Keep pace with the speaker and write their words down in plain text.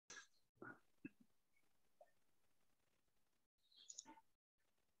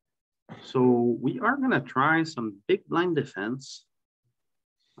So we are gonna try some big blind defense.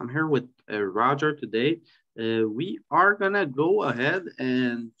 I'm here with Roger today. We are gonna go ahead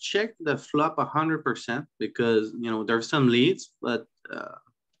and check the flop 100% because there's some leads, but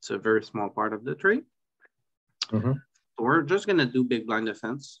it's a very small part of the trade. So we're just gonna do big blind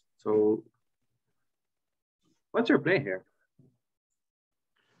defense. So what's your play here?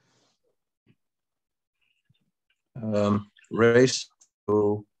 Raise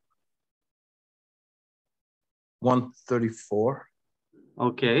to 134.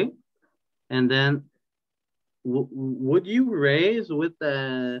 Okay, and then would you raise with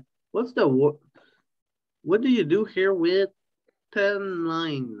the what do you do here with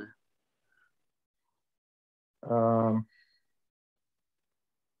 10-9?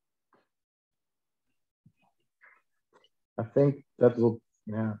 I think that will,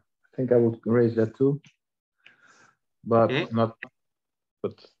 yeah, I think I would raise that too, but okay.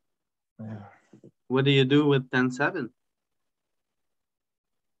 Yeah. What do you do with 10-7?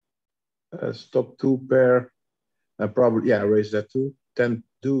 Stop 2 pair, probably, yeah, raise that too. 10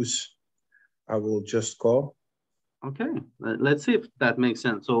 deuce, I will just call. Okay, let's see if that makes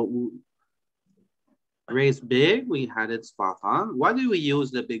sense. So raise big, we had it spot on. Why do we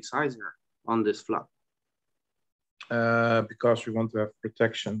use the big size here on this flop? Because we want to have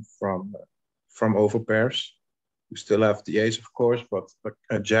protection from over pairs. We still have the ace, of course, but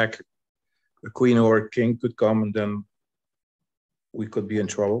a jack, a queen, or a king could come, and then we could be in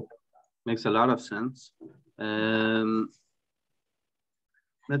trouble. Makes a lot of sense. Let's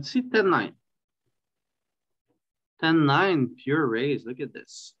see 10-9. 10-9, pure raise. Look at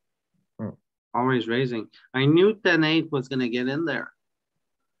this. Always raising. I knew 10-8 was going to get in there.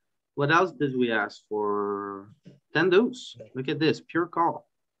 What else did we ask for? 10 deuce. Look at this. Pure call.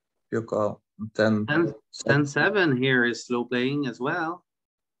 Pure call. 10-7 here is slow playing as well.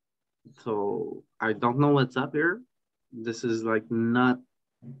 So I don't know what's up here. This is like not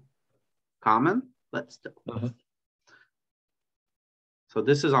common, but still. So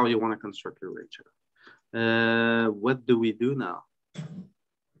this is how you want to construct your ratio. What do we do now?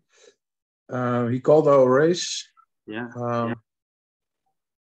 He called our raise. Yeah.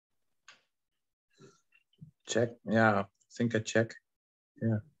 Check. Yeah, I think I check.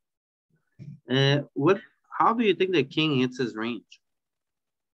 Yeah. How do you think the king hits his range?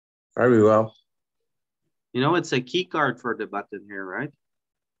 Very well. It's a key card for the button here, right?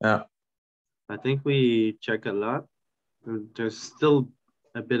 Yeah. I think we check a lot. There's still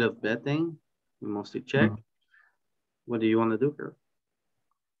a bit of betting. We mostly check. What do you want to do here?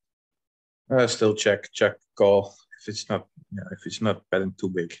 Still check, call. If it's not betting too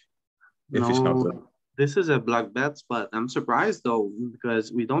big. If it's not. This is a block bet spot. I'm surprised though,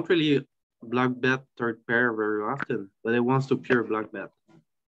 because we don't really block bet third pair very often, but it wants to pure block bet.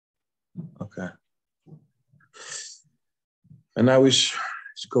 Okay. And now he's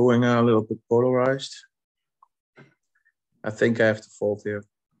going a little bit polarized. I think I have to fold here.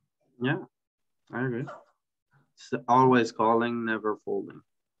 Yeah, I agree. It's always calling, never folding.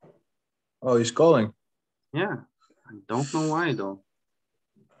 Oh, he's calling. Yeah, I don't know why though.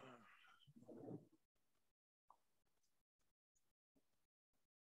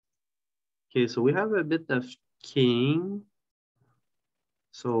 Okay, so we have a bit of king.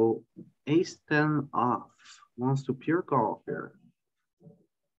 So ace 10 off wants to pure call here.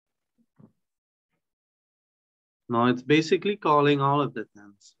 No, it's basically calling all of the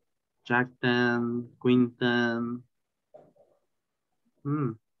tens. Jack 10, queen 10.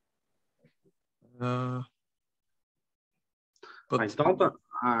 But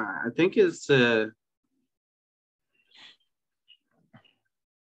I think it's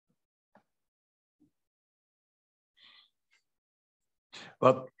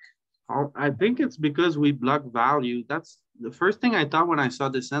but I think it's because we block value. That's the first thing I thought when I saw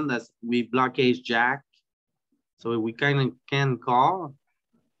this end, that we block ace jack. So we kind of can call,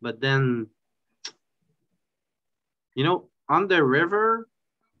 but then, on the river,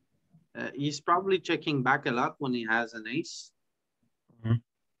 he's probably checking back a lot when he has an ace.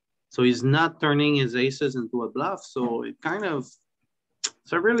 So he's not turning his aces into a bluff. So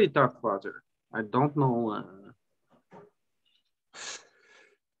it's a really tough flutter. I don't know.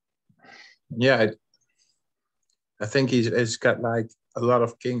 Yeah, I think he's got like a lot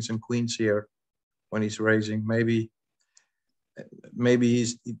of kings and queens here when he's raising. Maybe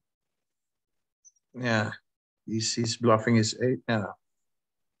he's bluffing his eight.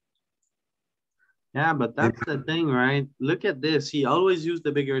 Yeah, but that's the thing, right? Look at this. He always used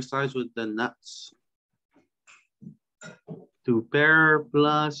the bigger size with the nuts. 2 pair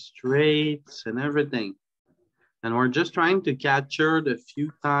plus straights and everything. And we're just trying to capture the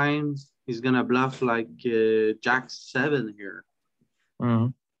few times he's gonna bluff like Jack 7 here. Mm-hmm.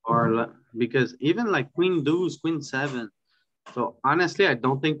 Or because even like Queen deuce, Queen 7. So honestly, I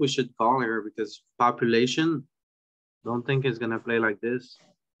don't think we should call here because population don't think it's gonna play like this.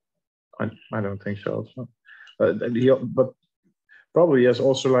 I don't think so. Also. But probably has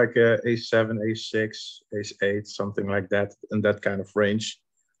also like a ace-7, ace-6, ace-8, something like that, in that kind of range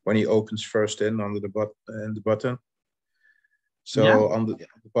when he opens first in under the button. So Yeah. on the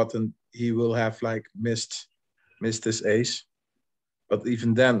button, he will have like missed his ace. But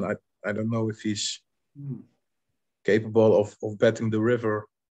even then, I don't know if he's capable of betting the river,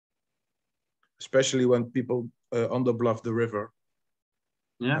 especially when people underbluff the river.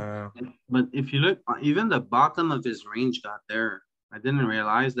 Yeah. But if you look, even the bottom of his range got there. I didn't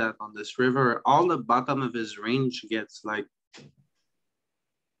realize that on this river, all the bottom of his range gets like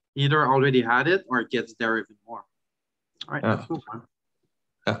either already had it or it gets there even more. All right, let's move on.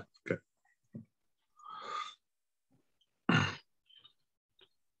 Okay.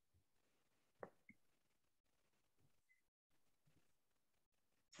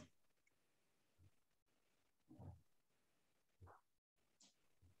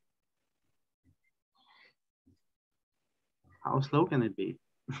 How slow can it be?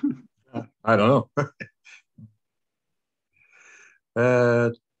 I don't know.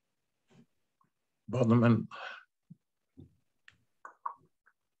 Bottom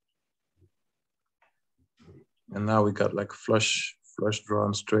and now we got like flush draw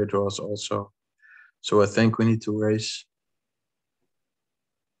and straight draws also. So I think we need to raise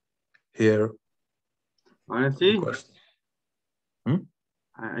here. Honestly,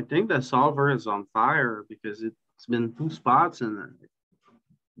 I think the solver is on fire because it's been 2 spots and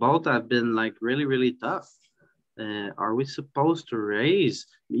both have been like really, really tough. Are we supposed to raise?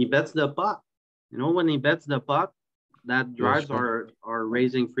 He bets the pot. You know, when he bets the pot, that drives our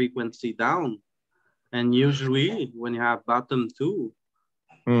raising frequency down. And usually when you have bottom 2,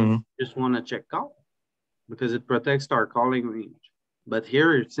 just want to check out because it protects our calling range. But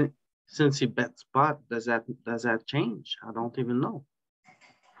here, since he bets pot, does that change? I don't even know.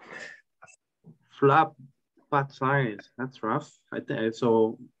 Flop pot size, that's rough. I think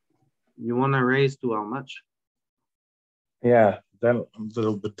so. You want to raise to how much? Yeah, then I'm a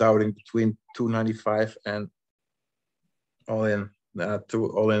little bit doubting between 295 and all in.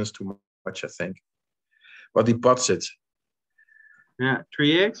 All in is too much, I think. But he pots it. Yeah,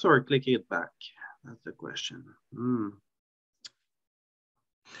 3x or clicking it back? That's the question.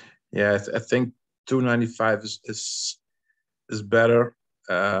 Yeah, I think 295 is better.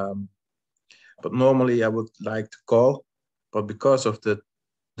 But normally I would like to call, but because of the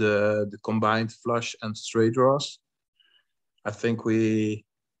combined flush and straight draws, I think we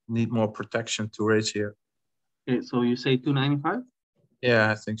need more protection to raise here. Okay, so you say 295?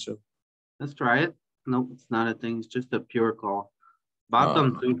 Yeah, I think so. Let's try it. Nope, it's not a thing. It's just a pure call.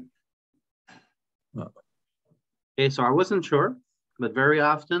 Bottom 2. No. Okay, so I wasn't sure, but very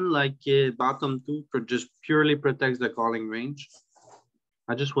often, like bottom 2 just purely protects the calling range.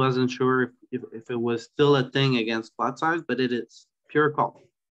 I just wasn't sure if it was still a thing against pot size, but it is. Pure call.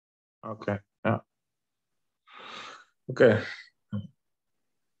 Okay, yeah. Okay.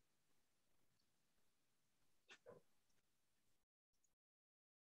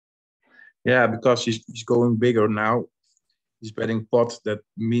 Yeah, because he's going bigger now. He's betting pot. That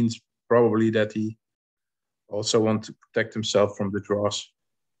means probably that he also wants to protect himself from the draws.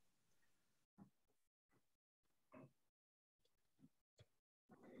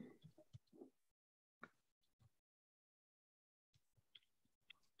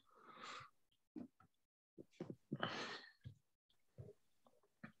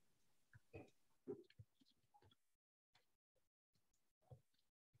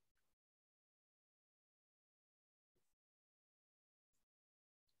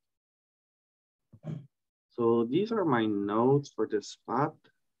 So these are my notes for this spot.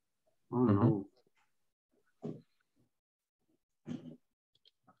 Oh no.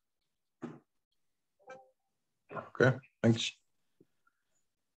 Okay, thanks.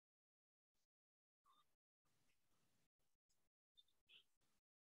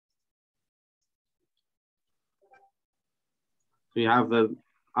 So you have a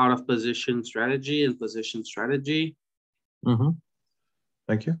out of position strategy and position strategy.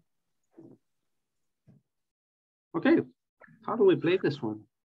 Thank you. Okay, how do we play this one?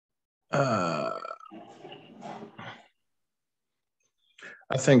 I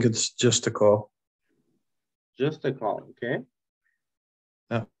think it's just a call. Just a call, okay?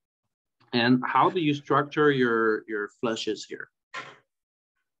 Yeah. And how do you structure your flushes here?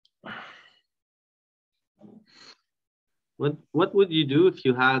 What would you do if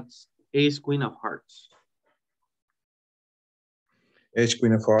you had ace, queen of hearts. Ace,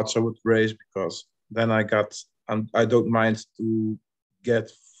 queen of hearts, I would raise because then I don't mind to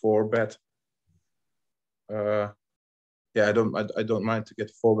get 4-bet. Yeah, I don't mind to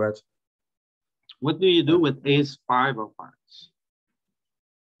get 4-bet. What do you do with ace, 5 of hearts?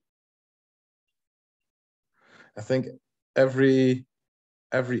 I think every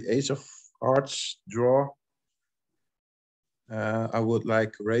ace of hearts draw, I would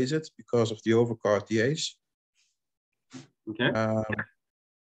like raise it because of the overcard, the ace. Okay.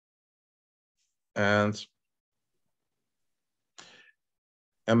 And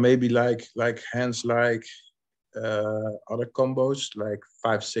maybe like hands like other combos like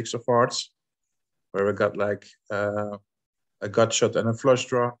 5, 6 of hearts, where we got like a gut shot and a flush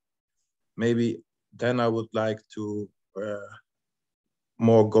draw. Maybe then I would like to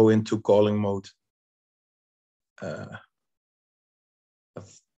more go into calling mode.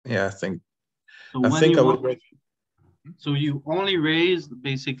 Yeah, I think. So I would. So you only raise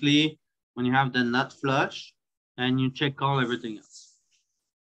basically when you have the nut flush, and you check call everything else.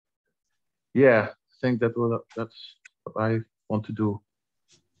 Yeah, I think that's what I want to do.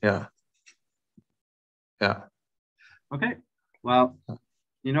 Yeah. Yeah. Okay. Well,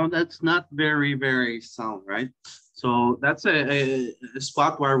 you know, that's not very, very sound, right? So that's a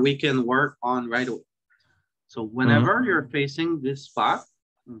spot where we can work on right away. So whenever you're facing this spot,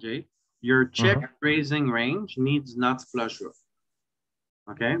 okay, your check raising range needs nuts flush draw.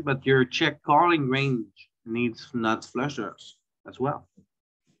 Okay, but your check calling range needs nuts flush draws as well.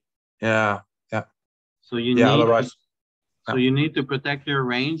 Yeah. Yeah. So you yeah, need otherwise, so you need to protect your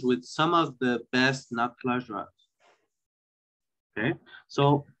range with some of the best nut flush draws. Okay,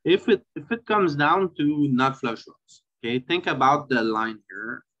 so if it comes down to nut flush draws, okay, think about the line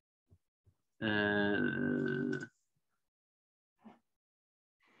here.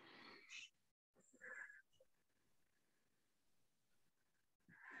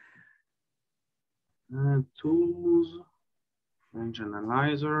 2s, range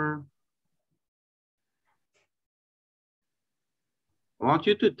analyzer. I want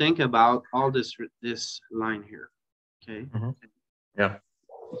you to think about all this line here. Okay. Yeah.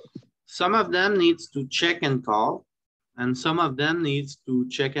 Some of them needs to check and call, and some of them needs to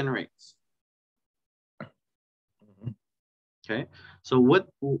check and raise. Okay. So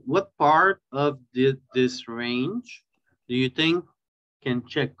what part of this range do you think can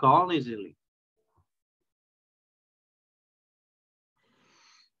check call easily?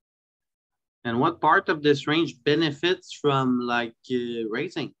 And what part of this range benefits from like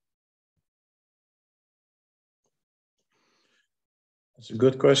raising? That's a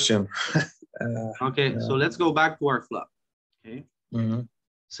good question. Okay, so let's go back to our flop. Okay. Mm-hmm.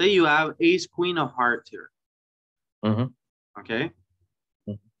 Say you have ace, queen of hearts here. Mm-hmm. Okay.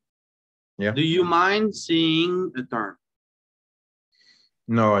 Yeah. Do you mind seeing a turn?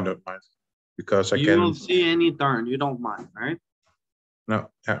 No, I don't mind because you will see any turn. You don't mind, right?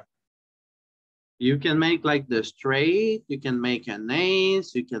 No. Yeah. You can make like the straight. You can make an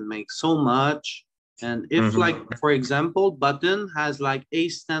ace. You can make so much. And if like, for example, button has like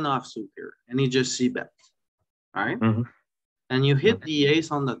ace 10 offsuit here and he just c-bet, right? And you hit the ace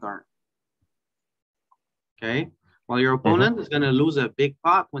on the turn. Okay. Well, your opponent is going to lose a big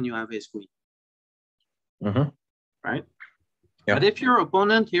pot when you have ace queen. Right? Yeah. But if your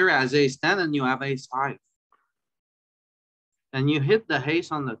opponent here has ace 10 and you have ace 5 and you hit the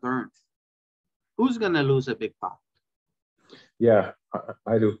ace on the turn, who's going to lose a big pot? Yeah,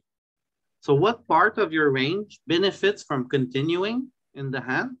 I do. So what part of your range benefits from continuing in the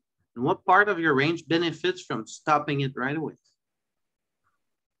hand? And what part of your range benefits from stopping it right away?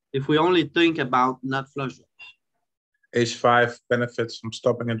 If we only think about nut flush draws. Ace 5 benefits from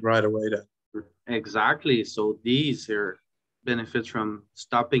stopping it right away then. Exactly. So these here benefits from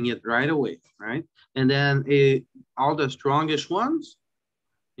stopping it right away, right? And then all the strongest ones,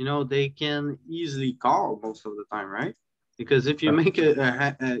 you know, they can easily call most of the time, right? Because if you make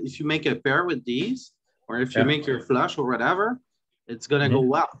a pair with these, or if you make your flush or whatever, it's gonna go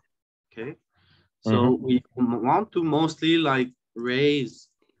well. Okay. So we want to mostly like raise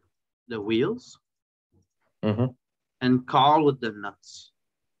the wheels and call with the nuts.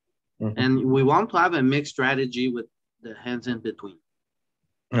 And we want to have a mixed strategy with the hands in between.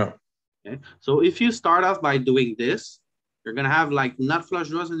 Yeah. Okay. So if you start off by doing this, you're gonna have like nut flush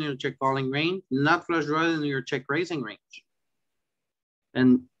draws in your check calling range, nut flush draws in your check raising range.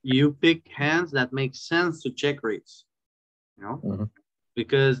 And you pick hands that make sense to check raise, you know,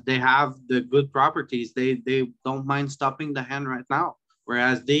 because they have the good properties. They don't mind stopping the hand right now.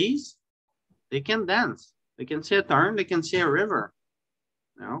 Whereas these, they can dance. They can see a turn. They can see a river,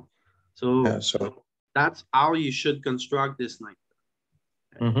 you know. So, so that's how you should construct this line.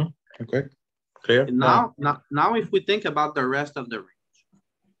 okay, clear. Now, if we think about the rest of the range,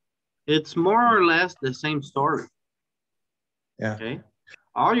 it's more or less the same story. Yeah. Okay.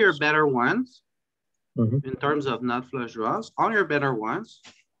 All your better ones, Mm-hmm. in terms of not flush draws, all your better ones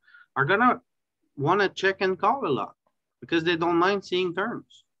are gonna want to check and call a lot because they don't mind seeing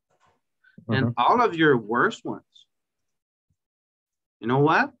turns. And all of your worst ones, you know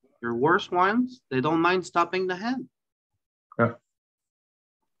what? Your worst ones, they don't mind stopping the hand. Yeah.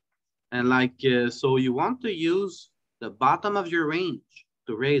 And like, so you want to use the bottom of your range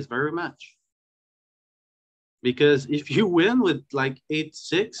to raise very much. Because if you win with like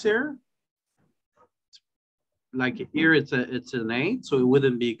 8-6 here, like here it's an 8, so it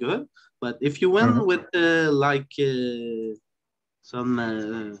wouldn't be good. But if you win with some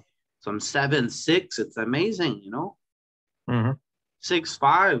 7-6, it's amazing, you know.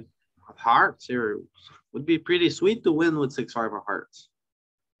 6-5 of hearts here would be pretty sweet to win with 6-5 of hearts.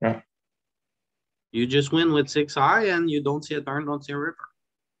 Yeah. You just win with 6 high and you don't see a turn, don't see a river.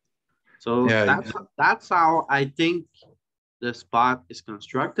 So yeah, that's how I think the spot is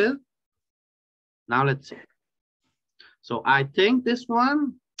constructed. Now let's see. So I think this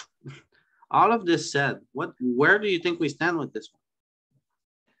one, all of this said, where do you think we stand with this one?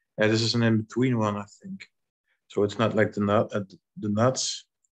 Yeah, this is an in-between one, I think. So it's not like the nuts.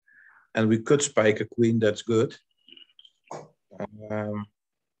 And we could spike a queen, that's good.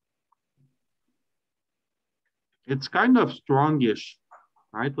 It's kind of strongish,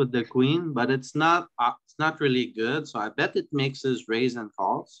 right, with the queen, but it's not really good. So I bet it mixes raise and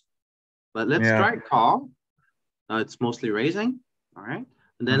calls. But let's try call. It's mostly raising, all right?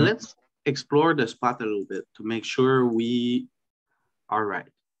 And then let's explore the spot a little bit to make sure we are right.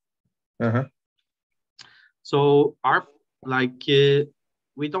 So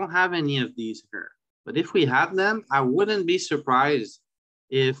we don't have any of these here. But if we had them, I wouldn't be surprised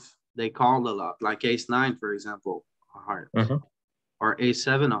if they called a lot, like ace-9, for example, of hearts, or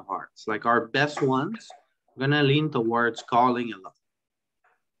ace-7 of hearts. Like our best ones, we're gonna lean towards calling a lot.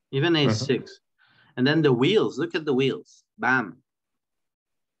 Even ace-6. And then the wheels, look at the wheels. Bam.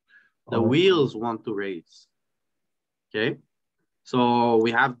 The wheels want to raise. Okay. So we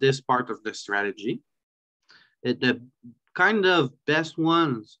have this part of the strategy. The kind of best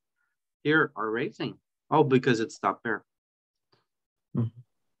ones here are raising. Oh, because it's top pair.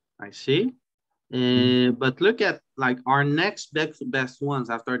 I see. But look at like our next best ones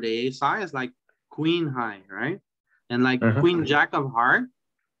after the ace high is like queen high, right? And like queen jack of heart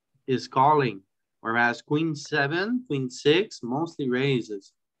is calling. Whereas queen 7, queen 6 mostly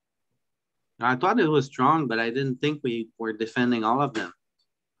raises. I thought it was strong, but I didn't think we were defending all of them.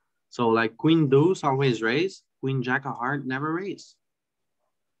 So like queen deuce always raise, queen jack of heart never raise.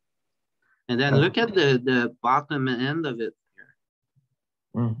 And then look at the bottom end of it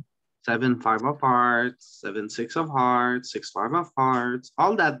here. 7-5 of hearts, 7-6 of hearts, 6-5 of hearts.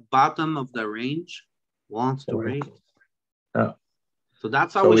 All that bottom of the range wants to raise. So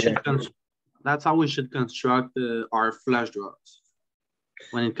that's how we should construct our flush draws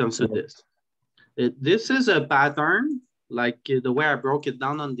when it comes to this. This is a pattern, like the way I broke it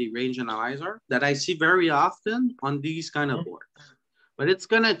down on the range analyzer, that I see very often on these kind of boards. But it's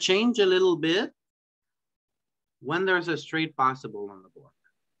going to change a little bit when there's a straight possible on the board.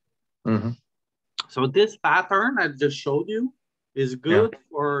 So this pattern I just showed you is good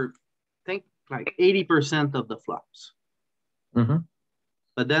for, I think, like 80% of the flops.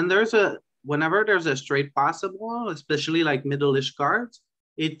 But then whenever there's a straight possible, especially like middle-ish cards,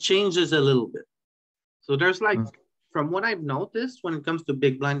 it changes a little bit. So there's like, from what I've noticed when it comes to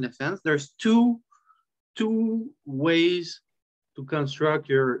big blind defense, there's two ways to construct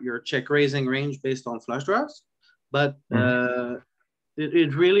your check raising range based on flush draws. But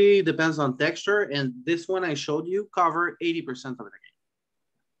it really depends on texture. And this one I showed you cover 80% of the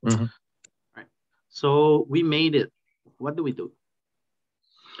game. Right. So we made it. What do we do?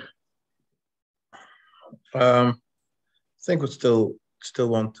 I think we still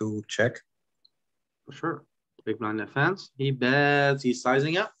want to check. For sure. Big blind defense. He bets. He's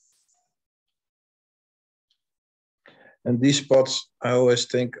sizing up. And these spots, I always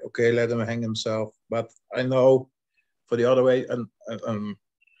think, okay, let him hang himself. But I know for the other way, and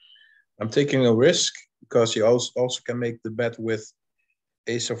I'm taking a risk because he also can make the bet with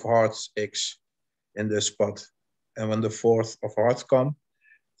ace of hearts X in this spot. And when the 4th of hearts come,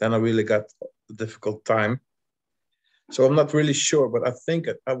 then I really got a difficult time. So I'm not really sure, but I think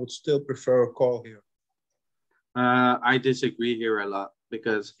I would still prefer a call here. I disagree here a lot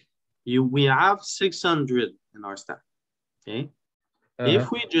because we have 600 in our stack. Okay.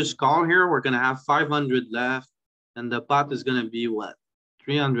 If we just call here, we're going to have 500 left, and the pot is going to be what?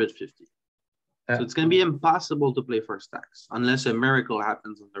 350. So it's going to be impossible to play for stacks unless a miracle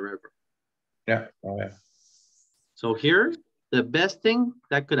happens on the river. Yeah. Oh, yeah. So here, the best thing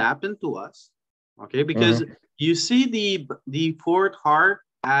that could happen to us, okay, because you see the fourth heart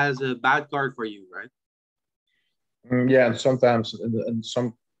as a bad card for you, right? Yeah, and sometimes in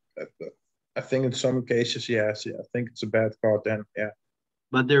some, I think in some cases, yes, I think it's a bad card then, yeah.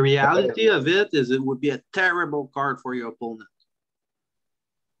 But the reality of it is it would be a terrible card for your opponent.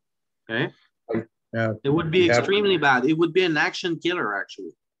 Okay? Yeah. It would be extremely bad. It would be an action killer,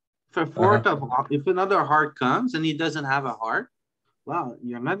 actually. If another heart comes and he doesn't have a heart, well,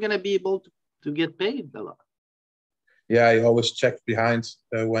 you're not going to be able to get paid a lot. Yeah, I always check behind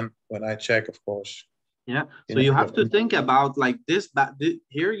when I check, of course. Yeah, so you have to think about like this.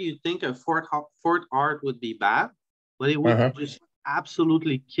 Here you think a fourth heart would be bad, but it would just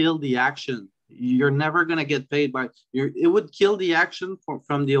absolutely kill the action. You're never going to get paid by it would kill the action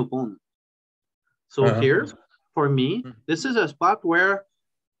from the opponent. So here, for me, this is a spot where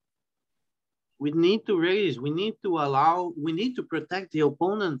we need to raise, we need to protect the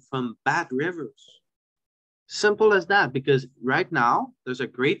opponent from bad rivers. Simple as that, because right now, there's a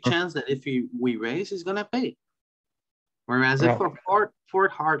great chance that if we raise, he's going to pay. Whereas if a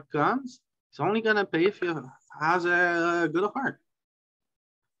fourth heart comes, he's only going to pay if he has a good heart.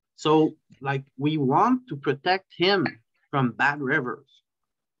 So, like, we want to protect him from bad rivers.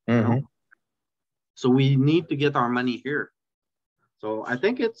 You know? So we need to get our money here. So I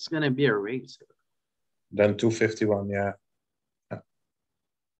think it's going to be a raise. Then 251, yeah.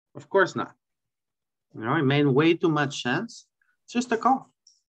 Of course not. You know, it made way too much sense. It's just a call.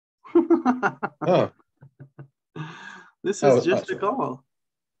 This is just a call.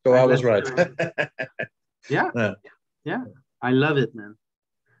 So I was right. Yeah. I love it, man.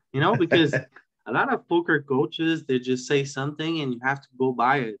 You know, because a lot of poker coaches, they just say something and you have to go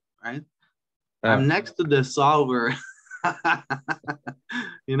by it, right? I'm next to the solver.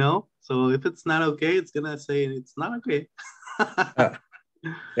 You know, so if it's not okay, it's gonna say it's not okay.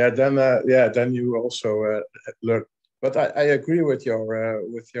 Then you also learn. But I agree with your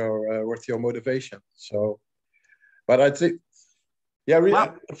motivation. So, but I think,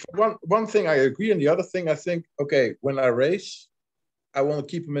 one thing I agree, and the other thing I think, okay, when I race, I want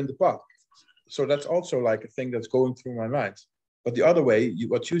to keep him in the pot. So that's also like a thing that's going through my mind. But the other way,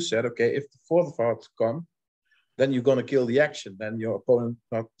 what you said, okay, if the fourth heart come, then you're going to kill the action. Then your opponent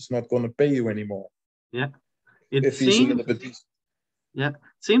is not going to pay you anymore. Yeah. He's a little bit. Yeah.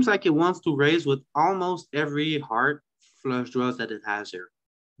 Seems like it wants to raise with almost every heart flush draws that it has here.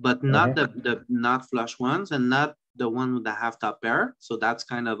 But not the not flush ones and not the one with the half top pair. So that's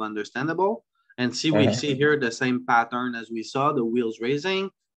kind of understandable. And we see here the same pattern as we saw, the wheels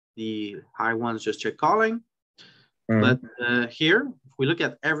raising, the high ones just check calling. But here, if we look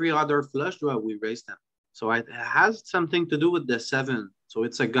at every other flush draw, we raise them. So it has something to do with the 7. So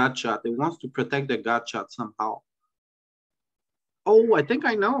it's a gut shot. It wants to protect the gut shot somehow. Oh, I think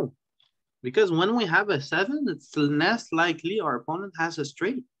I know. Because when we have a 7, it's less likely our opponent has a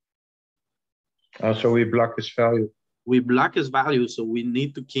straight. So we block his value. We block his value, so we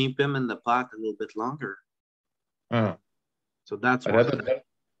need to keep him in the pot a little bit longer. So that's why. That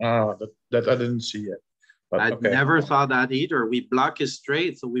I didn't see yet. But, I never saw that either. We block his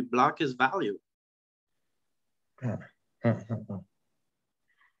straight, so we block his value.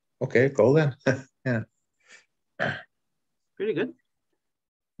 Okay, cool then. Yeah. Pretty good.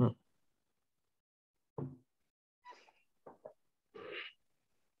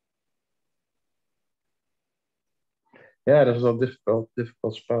 Yeah, there's all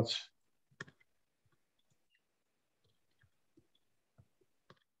difficult spots.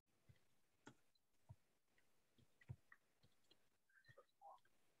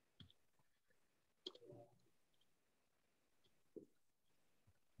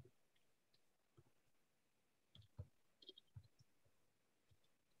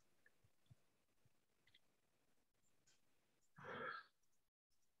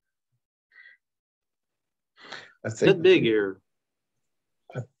 I think bit big here.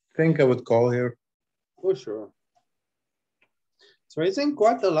 I think I would call here. For sure. It's raising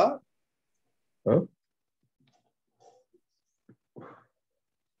quite a lot. Oh.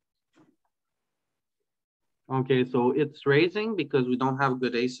 Okay, so it's raising because we don't have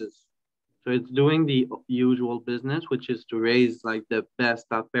good aces. So it's doing the usual business, which is to raise like the best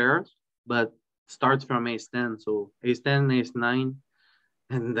top pairs, but starts from ace 10. So ace 10, ace 9,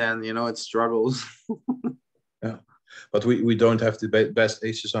 and then, you know, it struggles. Yeah, but we don't have the best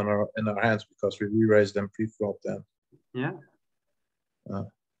aces in our hands because we re-raise them pre-flop then. Yeah.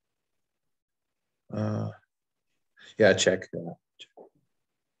 Uh, yeah, check.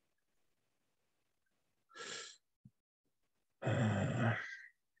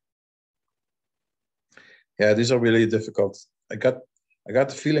 Yeah, these are really difficult. I got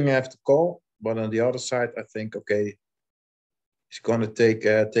the feeling I have to call, but on the other side, I think, okay, he's gonna take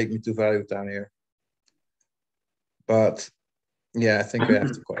me to value down here. But yeah, I think I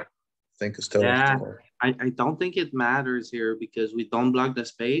have to call. I think I still have to call. I don't think it matters here because we don't block the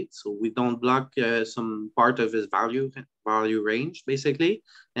spade, so we don't block some part of his value range basically,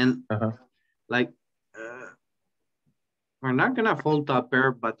 and like we're not gonna fold top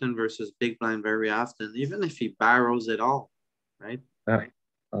pair button versus big blind very often, even if he barrels it all, right?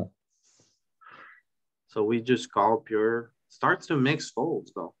 So we just call pure. Starts to mix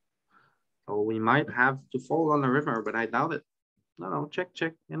folds though, so we might have to fold on the river, but I doubt it. No,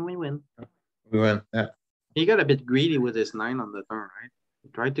 check, and we win. We win, yeah. He got a bit greedy with his 9 on the turn, right? He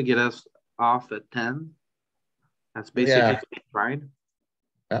tried to get us off at 10. That's basically what he tried.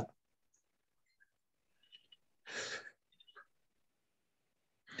 Yeah.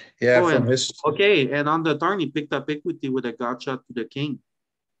 Yeah, from his... Okay, and on the turn, he picked up equity with a gut shot to the king.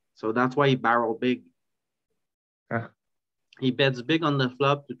 So that's why he barreled big. He bets big on the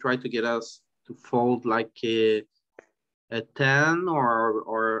flop to try to get us to fold like a 10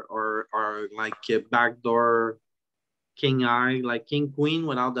 or like a backdoor king eye, like king queen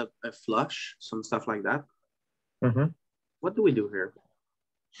without a flush, some stuff like that. What do we do here?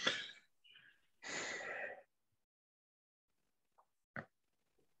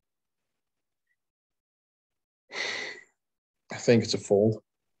 I think it's a fold.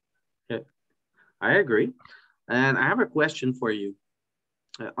 Okay, I agree. And I have a question for you.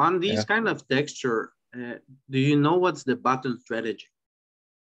 On these kind of texture, do you know what's the button strategy?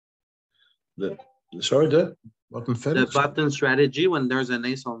 The button strategy? The button strategy when there's an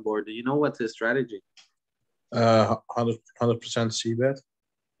ace on board. Do you know what's his strategy? 100% c-bet.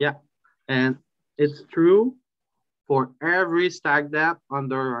 Yeah, and it's true for every stack depth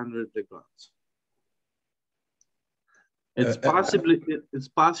under 100 big blinds. It's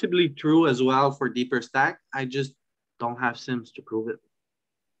possibly true as well for deeper stack. I just don't have sims to prove it.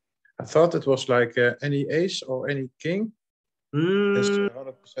 I thought it was like any ace or any king is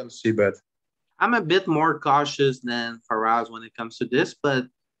 100% c-bet. I'm a bit more cautious than Faraz when it comes to this, but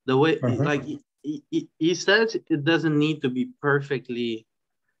the way like he says it doesn't need to be perfectly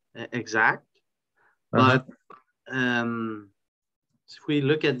exact, but if we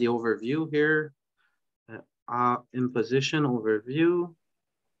look at the overview here, in position overview,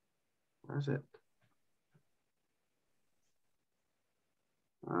 where's it?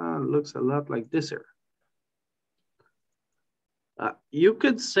 Looks a lot like this here. You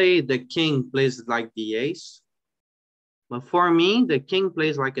could say the king plays like the ace, but for me, the king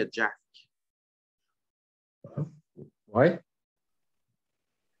plays like a jack. Why?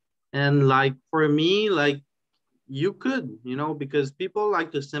 And like for me, like you could, you know, because people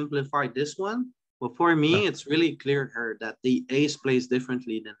like to simplify this one. But for me, it's really clear here that the ace plays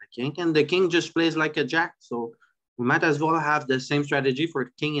differently than the king, and the king just plays like a jack. So we might as well have the same strategy for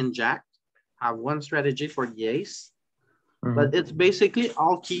king and jack, have one strategy for the ace, but it's basically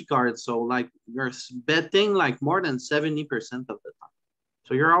all key cards. So like you're betting like more than 70% of the time.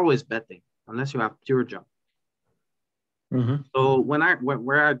 So you're always betting unless you have pure jump. So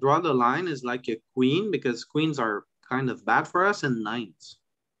where I draw the line is like a queen, because queens are kind of bad for us, and nines.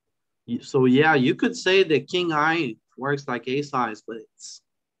 So yeah, you could say the king eye works like ace eyes, but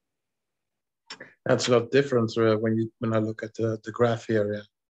that's a lot different when I look at the graph here.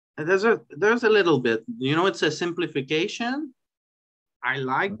 Yeah, there's a little bit. You know, it's a simplification. I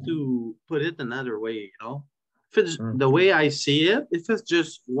like to put it another way. You know, if it's the way I see it, if it's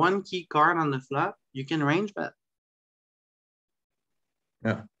just one key card on the flop, you can range bet.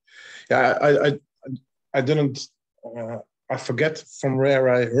 I didn't. I forget from where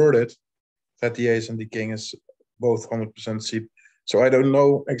I heard it that the ace and the king is both 100% C. So I don't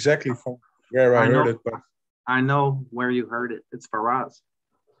know exactly from where I heard it, but I know where you heard it. It's Faraz.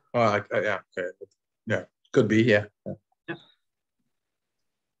 Oh, yeah, okay, yeah, could be, yeah.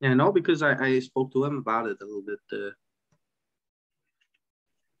 Yeah, no, because I spoke to him about it a little bit.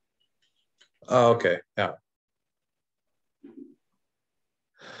 Oh, okay, yeah.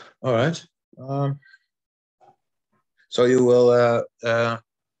 All right. So you will.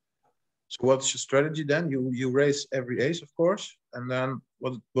 So what's your strategy then? You raise every ace, of course, and then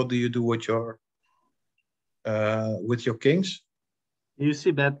what do you do with your kings? You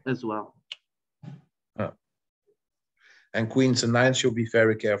see bet as well. And queens and nines, you'll be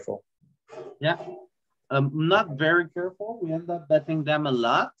very careful. Yeah, Not very careful. We end up betting them a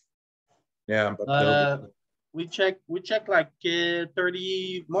lot. Yeah, but a little bit. We check like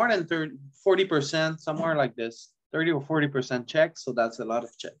 30, more than 30, 40%, somewhere like this. 30 or 40% checks, so that's a lot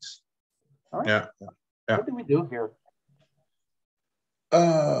of checks. All right. Yeah. What do we do here?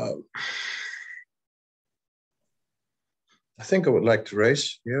 I think I would like to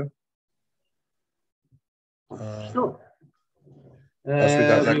raise here. Sure. We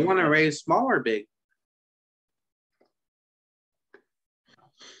We want to raise small or big?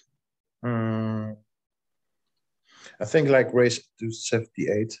 I think like raise to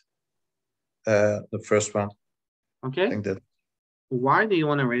 78. The first one. Okay. I think that. Why do you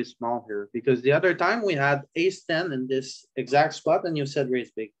want to raise small here? Because the other time we had ace 10 in this exact spot and you said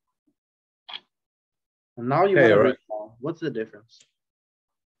raise big. And now you want to raise small. What's the difference?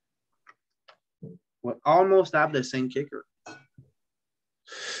 We almost have the same kicker.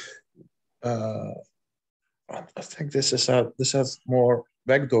 I think this has more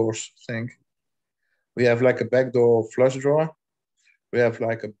backdoors. I think we have like a backdoor flush draw. We have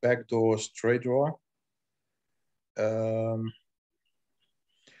like a backdoor straight draw.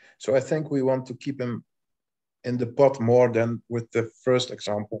 So I think we want to keep him in the pot more than with the first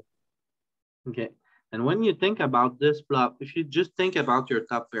example. Okay. And when you think about this flop, if you just think about your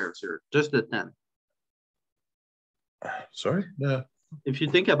top pairs here, just the 10. Sorry? Yeah. If you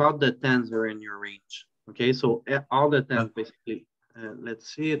think about the 10s are in your range. Okay, so all the 10s basically.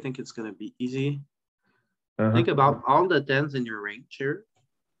 Let's see, I think it's going to be easy. Think about all the 10s in your range here.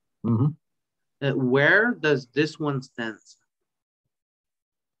 Where does this one stand?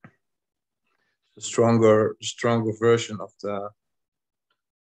 The stronger version of the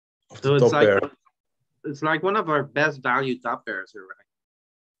so top pair. It's like one of our best value top pairs here, right?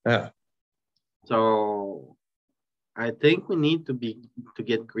 Yeah. So I think we need to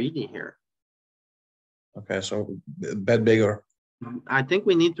get greedy here. Okay, so bet bigger. I think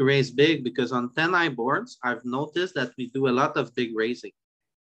we need to raise big because on 10-eye boards, I've noticed that we do a lot of big raising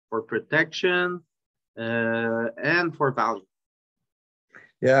for protection and for value.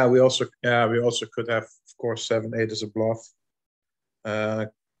 Yeah, we also could have, of course, 7-8 as a bluff.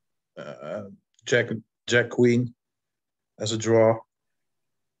 Jack Queen as a draw.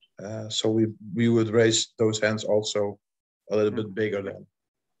 So we would raise those hands also a little bit bigger then.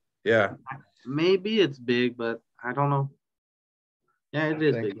 Yeah. Maybe it's big, but I don't know. Yeah, it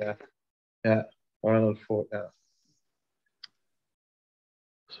is big. Yeah. 104. Yeah.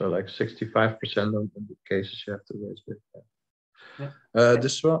 So like 65% of the cases you have to raise big. Yeah.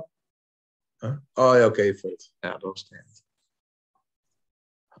 This one. Huh? Oh, yeah, okay, fold. Yeah, those hands.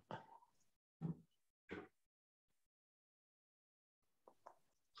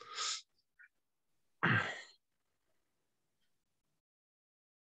 I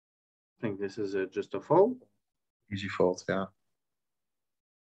think this is just a fold. Easy fold, yeah.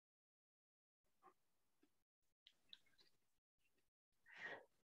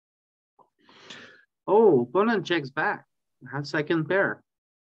 Oh, opponent checks back. Have second pair.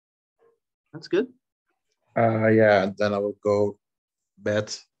 That's good. Yeah, then I will go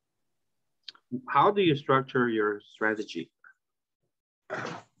bet. How do you structure your strategy?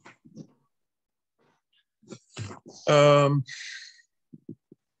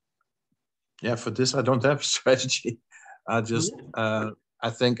 Yeah, for this I don't have a strategy. I just I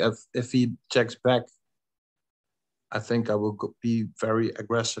think if he checks back, I think I will be very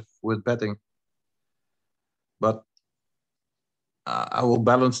aggressive with betting. But I will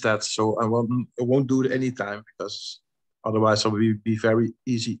balance that, so I won't do it anytime because otherwise I will be very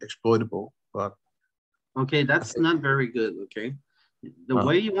easy exploitable. But okay, that's not very good. Okay, the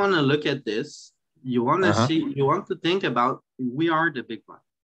way you want to look at this, you want to see, you want to think about we are the big one.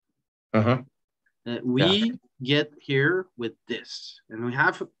 We get here with this, and we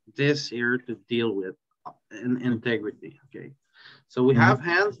have this here to deal with in integrity. Okay, so we have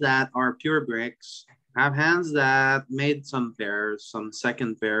hands that are pure bricks. Have hands that made some pairs, some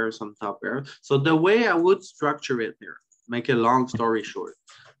second pairs, some top pairs. So the way I would structure it here, make a long story short,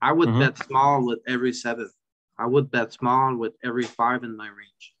 I would bet small with every 7. I would bet small with every 5 in my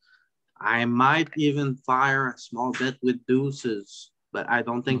range. I might even fire a small bet with deuces, but I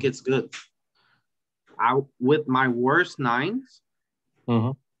don't think it's good. With my worst 9s,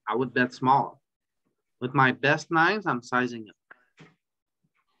 I would bet small. With my best 9s, I'm sizing it.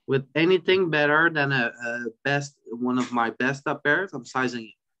 With anything better than one of my best up pairs, I'm sizing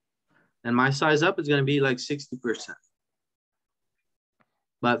it. And my size up is going to be like 60%.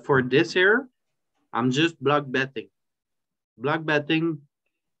 But for this here, I'm just block betting. Block betting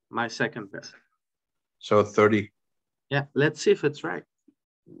my second pair. So 30. Yeah, let's see if it's right.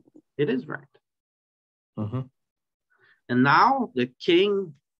 It is right. Mm-hmm. And now the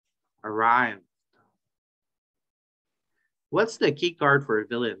king arrived. What's the key card for a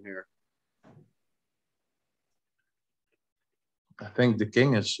villain here? I think the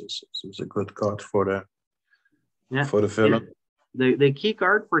king is a good card for the villain. The key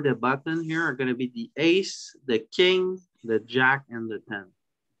card for the button here are going to be the ace, the king, the jack, and the 10.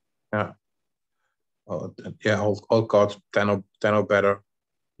 Yeah. Yeah, all cards 10 or better.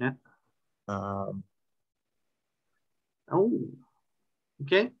 Yeah. Oh,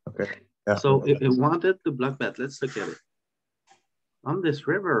 okay. Okay. Yeah. So it wanted to block bet. Let's look at it. On this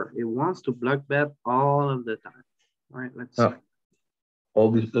river, it wants to block bet all of the time. All right, let's see.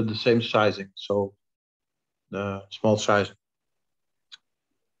 All the same sizing, so the small sizing.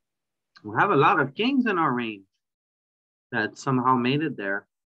 We have a lot of kings in our range that somehow made it there.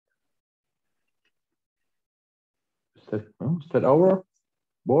 Is that our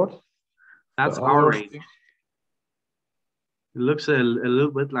board? That's our range. It looks a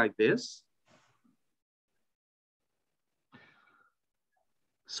little bit like this.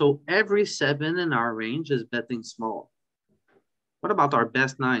 So every 7 in our range is betting small. What about our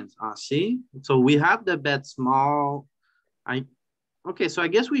best 9s? See? So we have the bet small. Okay, so I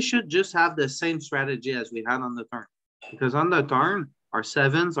guess we should just have the same strategy as we had on the turn. Because on the turn, our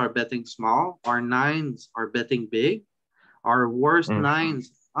 7s are betting small. Our 9s are betting big. Our worst 9s.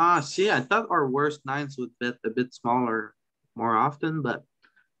 See, I thought our worst 9s would bet a bit smaller more often, but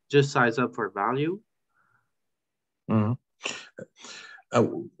just size up for value. Mm-hmm.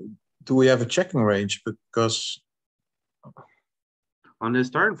 Do we have a checking range? Because on this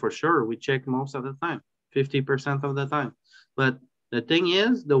turn, for sure, we check most of the time, 50% of the time. But the thing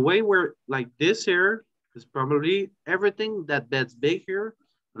is, the way we're like this here is probably everything that bets big here.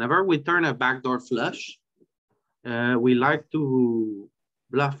 Whenever we turn a backdoor flush, we like to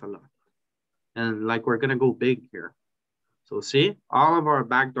bluff a lot. And like we're going to go big here. So see, all of our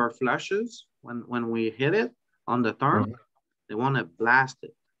backdoor flushes, when we hit it on the turn, they want to blast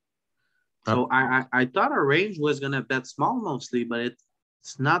it. So I thought our range was going to bet small mostly, but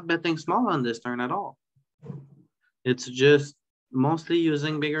it's not betting small on this turn at all. It's just mostly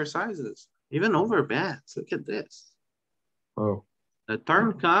using bigger sizes, even over bets. Look at this. Oh. The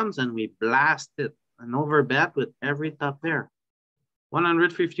turn comes and we blast it, an over bet with every top pair.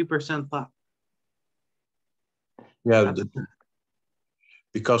 150% pop. Yeah,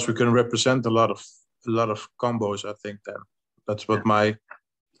 because we can represent a lot of combos. I think that's what my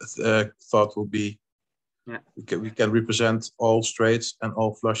thought will be. Yeah, we can represent all straights and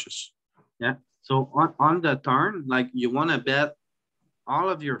all flushes. Yeah. So on the turn, like you want to bet all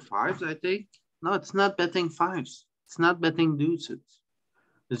of your 5s, I think. No, it's not betting 5s. It's not betting deuces.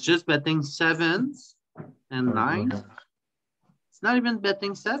 It's just betting 7s and 9s. It's not even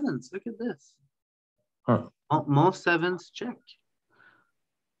betting 7s. Look at this. Most 7s check.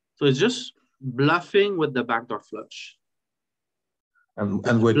 So it's just bluffing with the backdoor flush. And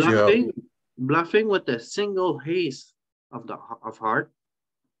with bluffing with a single ace of heart.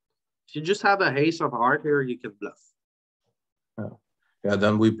 If you just have a ace of heart here, you can bluff. Yeah,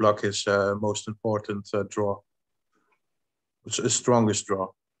 then we block his most important draw. It's his strongest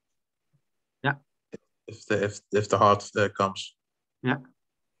draw. Yeah. If the heart comes. Yeah.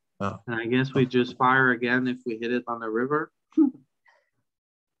 And I guess we just fire again if we hit it on the river.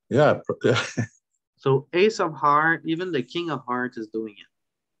 Yeah. So ace of heart, even the king of hearts is doing it.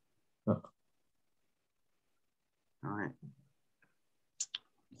 All right.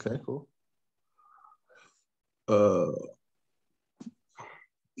 Okay, cool.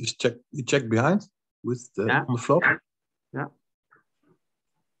 You check behind with on the flop. Yeah.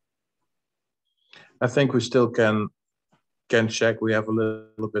 I think we still can check. We have a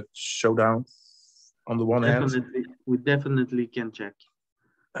little bit showdown on the one hand. We definitely can check.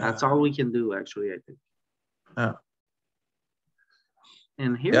 That's all we can do, actually, I think. Yeah.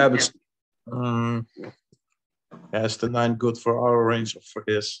 And here. Yeah, but is the 9 good for our range or for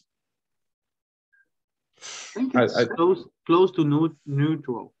his? I think it's close to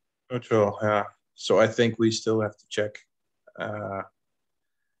neutral. Neutral, yeah. So I think we still have to check.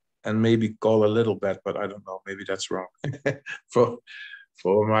 And maybe call a little bet, but I don't know. Maybe that's wrong.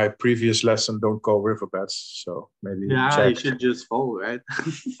 For my previous lesson, don't call river bets. So maybe check. You should just fold, right?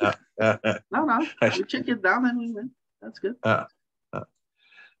 No, we check it down and we win. That's good.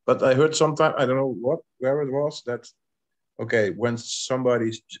 But I heard sometime, I don't know where it was, that when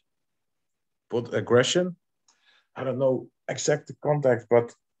somebody put aggression, I don't know exact context,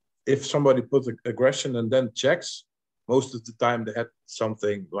 but if somebody put aggression and then checks, most of the time they had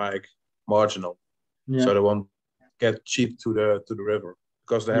something like marginal, so they won't get cheap to the river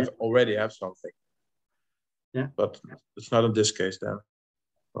because they already have something. Yeah. But it's not in this case then,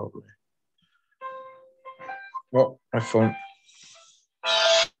 probably. Well, my phone.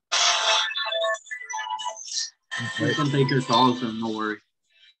 You can take your calls and no worry.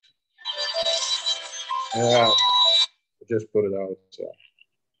 Yeah, I just put it out. So.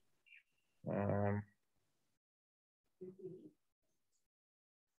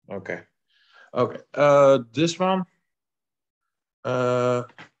 Okay. Okay. This one.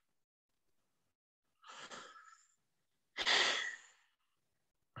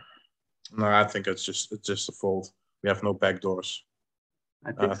 No, I think it's just a fold. We have no back doors.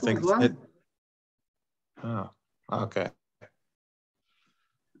 I think so as well. Oh, okay.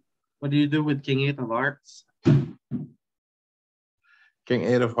 What do you do with King 8 of Hearts? King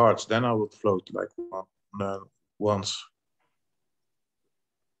 8 of Hearts. Then I would float like once.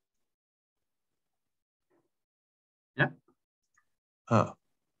 Yeah. Oh.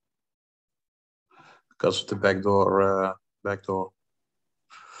 Because of the back door.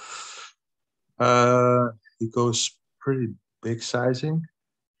 He goes pretty big sizing.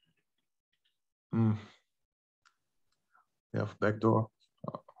 We have back door.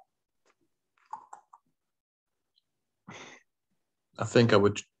 I think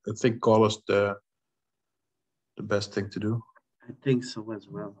call is the best thing to do. I think so as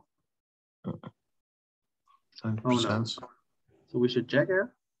well. 100%. Oh, no. So we should check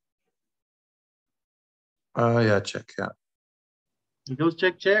here. Yeah, check. Yeah. He goes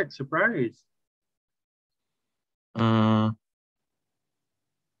check. Surprise.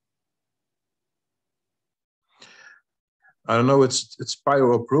 I don't know. It's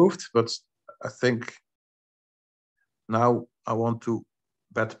PIO approved, but I think now I want to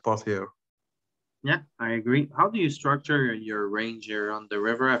bet pot here. Yeah, I agree. How do you structure your range here on the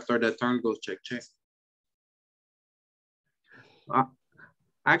river after the turn goes check?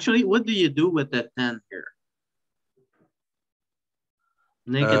 Actually, what do you do with the 10 here?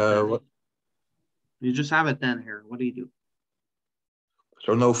 Naked 10. What? You just have a 10 here. What do you do?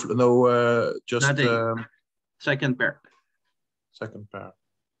 So no, just nothing. Second pair. Second pair.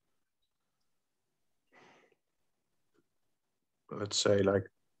 Let's say like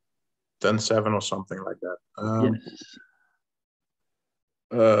 10-7 or something like that.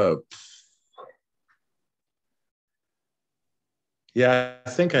 Yes. Yeah, I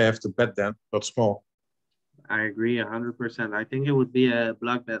think I have to bet then, but small. I agree 100%. I think it would be a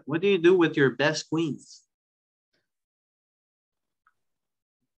block bet. What do you do with your best queens?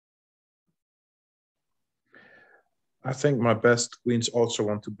 I think my best queens also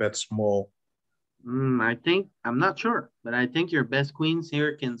want to bet small. I'm not sure, but I think your best queens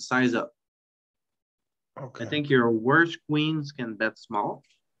here can size up. Okay. I think your worst queens can bet small.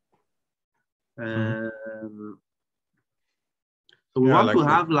 So we want to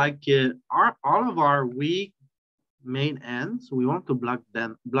have like all of our weak main ends. We want to block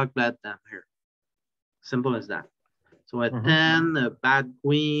bet them here. Simple as that. So a 10, a bad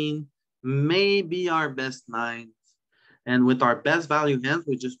queen, maybe our best nines. And with our best value hands,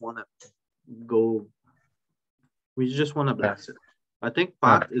 we just want to go. We just want to blast it. I think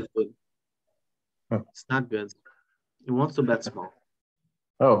pot is good. It's not good. It wants to bet small.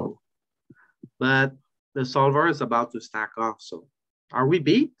 Oh. But the solver is about to stack off. So are we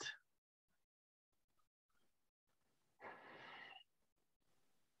beat?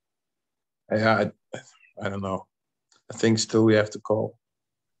 Yeah, I don't know. I think still we have to call.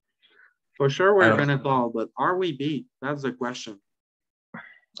 For sure we're going to call, but are we beat? That's the question.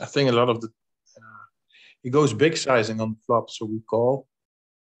 I think a lot of he goes big sizing on the flop, so we call.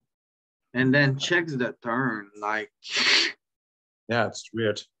 And then checks the turn, like. Yeah, it's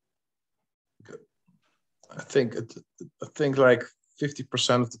weird. I think like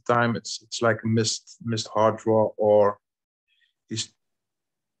 50% of the time it's like a missed hard draw, or he's.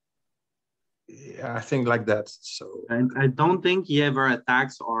 Yeah, I think like that. So. And I don't think he ever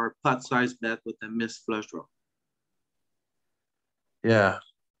attacks our pot size bet with a missed flush draw. Yeah.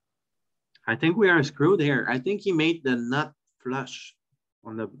 I think we are screwed here. I think he made the nut flush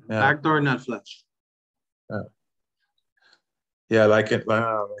on the backdoor nut flush. Yeah, like an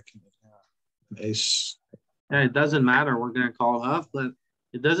ace. Yeah, it doesn't matter. We're gonna call off, but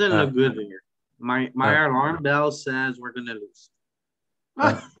it doesn't look good here. My alarm bell says we're gonna lose.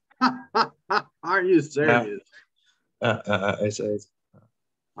 Are you serious? Ace 8.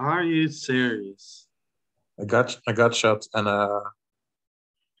 Are you serious? I got shot and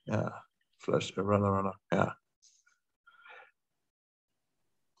flush runner.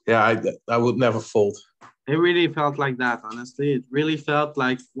 Yeah, I would never fold. It really felt like that, honestly. It really felt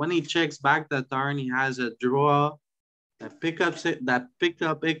like when he checks back the turn, he has a draw that picked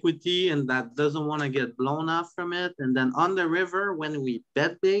up equity and that doesn't want to get blown off from it. And then on the river, when we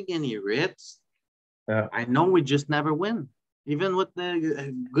bet big and he rips, Yeah. I know we just never win. Even with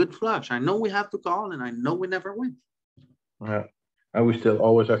the good flush, I know we have to call and I know we never win. Yeah. And we still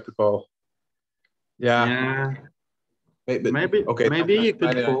always have to call. Yeah. Yeah. Maybe okay. Maybe you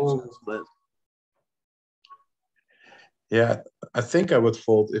could fold, but yeah, I think I would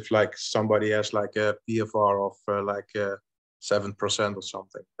fold if like somebody has like a PFR of like 7% or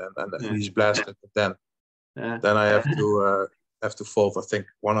something, and he's blasted. Then I have to fold. I think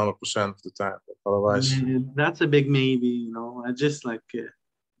 100% of the time. Otherwise, that's a big maybe. You know, I just like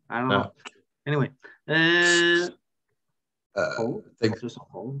I don't know. Anyway, fold. I think just a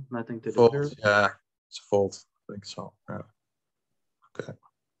fold. Nothing to do here. Yeah, it's a fold. I think so. Yeah. Okay.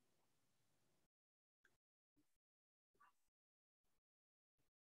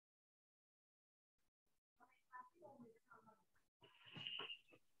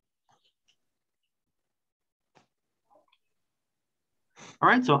 All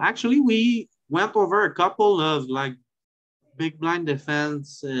right, so actually we went over a couple of like big blind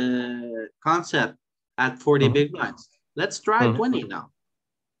defense concept at 40 big blinds. Let's try 20 now.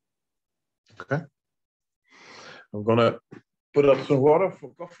 Okay. I'm gonna put up some water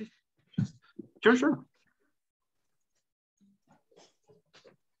for coffee. Sure.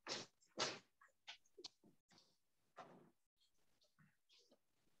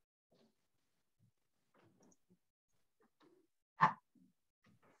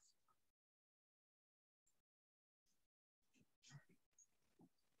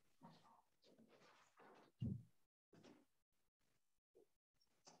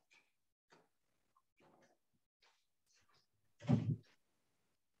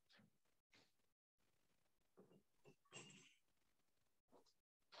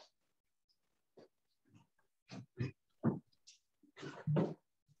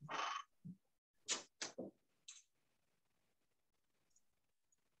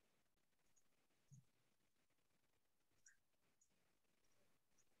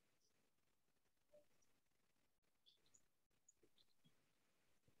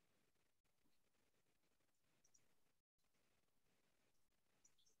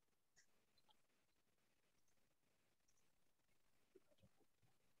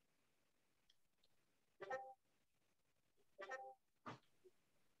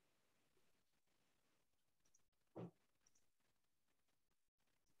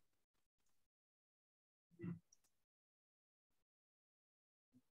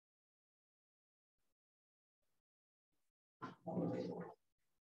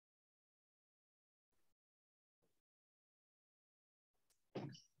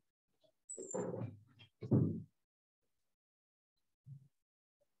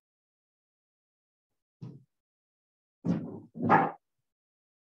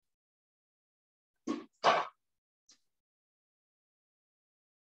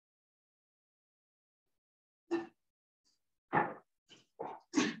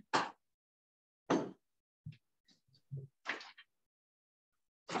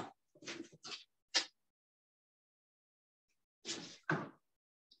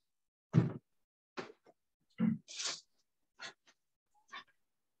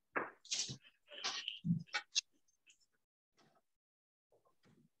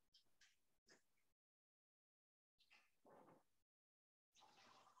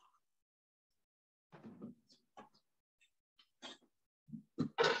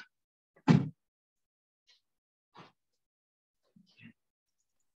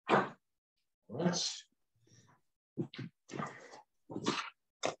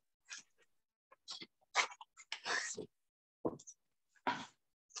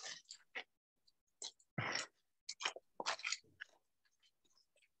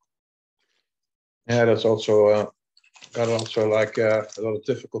 Yeah, that's also got also like a lot of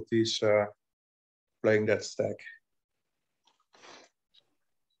difficulties playing that stack.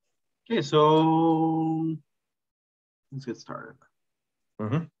 Okay, so let's get started.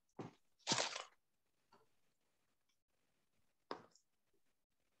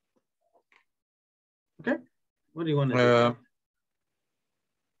 Okay, what do you want to do?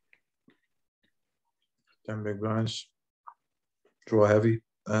 10 big blinds. Draw heavy.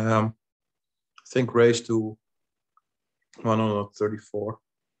 I think raise to 134.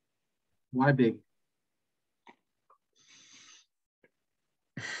 Why big?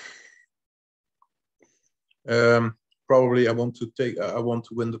 Probably I want to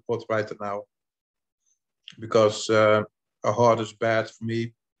win the pot right now, because a heart is bad for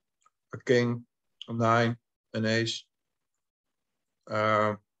me, a king, a 9, an ace,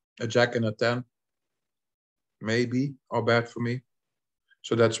 a jack and a 10. maybe are bad for me.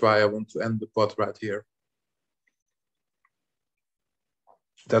 So that's why I want to end the pot right here.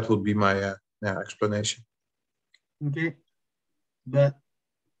 That would be my explanation. Okay, but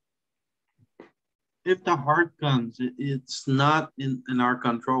if the heart comes, it's not in our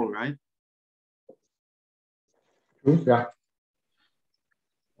control, right? Yeah.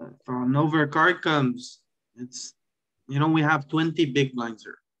 An overcard comes, it's, you know, we have 20 big blinds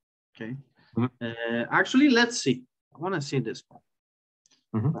here. Okay. Actually, let's see. I want to see this one.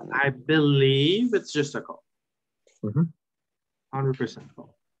 I believe it's just a call. 100%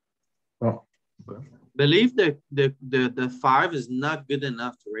 call. Oh, okay. Believe the 5 is not good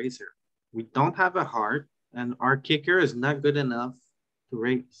enough to raise here. We don't have a heart, and our kicker is not good enough to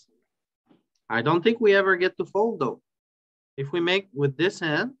raise. I don't think we ever get to fold though. If we make with this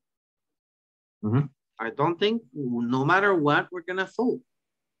hand, I don't think no matter what, we're gonna fold.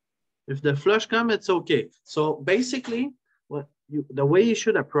 If the flush come, it's okay. So basically, the way you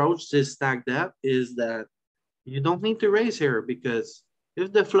should approach this stack depth is that you don't need to raise here, because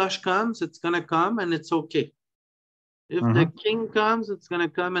if the flush comes, it's gonna come and it's okay. If the king comes, it's gonna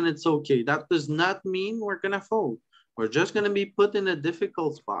come and it's okay. That does not mean we're gonna fold. We're just gonna be put in a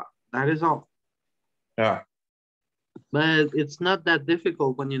difficult spot. That is all. Yeah. But it's not that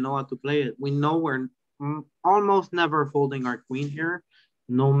difficult when you know how to play it. We know we're almost never folding our queen here,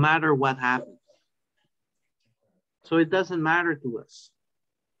 no matter what happens. So it doesn't matter to us.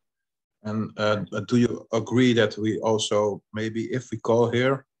 And do you agree that we also, maybe if we call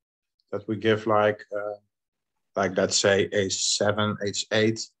here, that we give like let's say ace-7,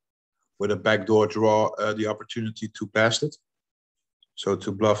 ace-8 with a backdoor draw, the opportunity to pass it? So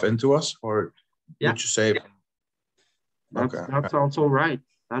to bluff into us, or would you say? That's also right.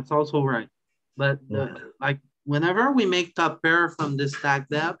 That's also right. But like whenever we make top pair from this stack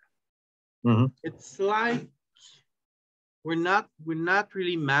depth, it's like we're not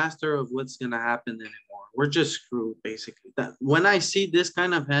really master of what's gonna happen anymore. We're just screwed basically. That when I see this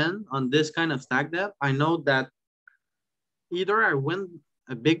kind of hand on this kind of stack depth, I know that either I win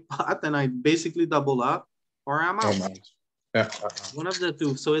a big pot and I basically double up, or I'm out. One of the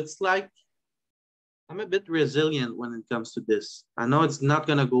two. So it's like I'm a bit resilient when it comes to this. I know it's not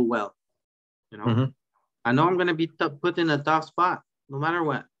gonna go well. You know, I know I'm gonna be put in a tough spot no matter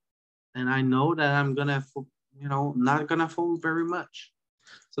what, and I know that I'm gonna, you know, not gonna fold very much.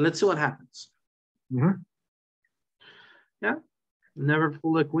 So let's see what happens. Yeah, never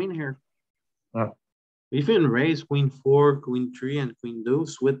pull a queen here. We even raise queen 4, queen 3, and queen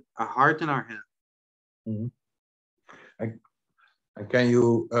deuce with a heart in our hand. And can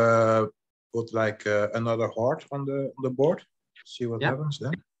you put like another heart on the board? See what happens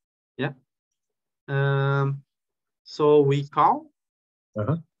then. Yeah. So we call.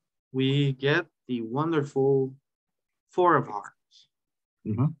 We get the wonderful 4 of hearts.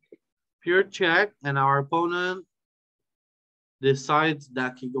 Pure check, and our opponent decides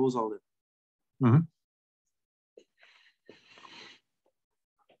that he goes all in.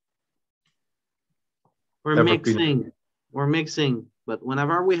 We're mixing, but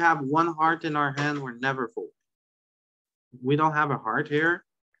whenever we have one heart in our hand, we're never folding. We don't have a heart here,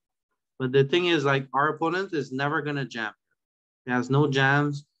 but the thing is, like, our opponent is never gonna jam. He has no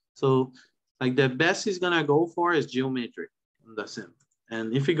jams, so like the best he's gonna go for is geometric on the sim.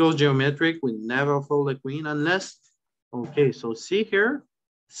 And if he goes geometric, we never fold a queen unless, okay, so see here,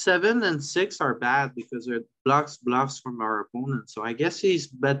 7 and 6 are bad because it blocks bluffs from our opponent. So I guess he's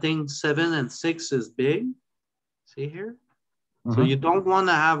betting 7 and 6 is big. See here? So you don't want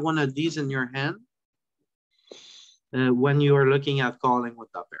to have one of these in your hand when you are looking at calling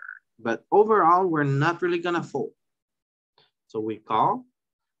with top pair. But overall, we're not really going to fold. So we call,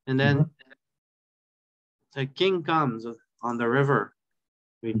 and then the king comes on the river.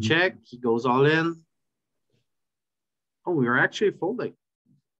 We check, he goes all in. Oh, we are actually folding.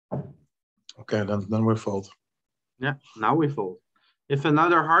 Okay, then we fold. Yeah, now we fold. If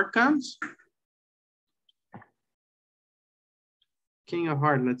another heart comes, king of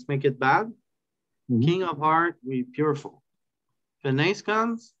heart, let's make it bad. King of heart, we pure fold. If an ace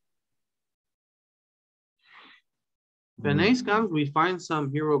comes, we find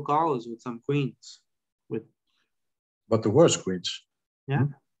some hero callers with some queens. But the worst queens. Yeah.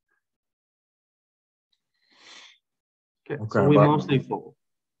 Okay, so we mostly fold.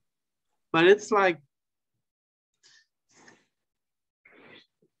 But it's like,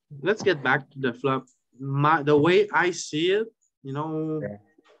 let's get back to the flop. The way I see it, you know,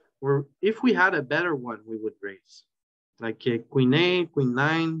 if we had a better one, we would raise. Like queen 8, queen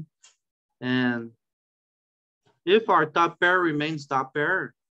 9. And if our top pair remains top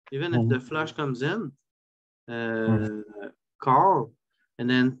pair, even if the flush comes in, call. And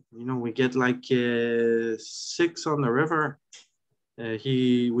then, you know, we get like 6 on the river.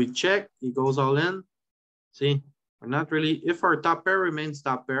 We check, he goes all in. See, we're not really, if our top pair remains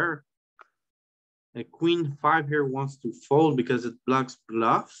top pair, a queen 5 here wants to fold because it blocks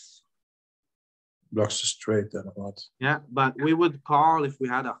bluffs. Blocks the straight then what? Yeah, but we would call if we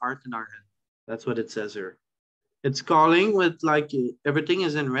had a heart in our hand. That's what it says here. It's calling with like everything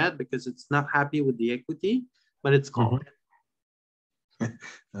is in red because it's not happy with the equity, but it's calling.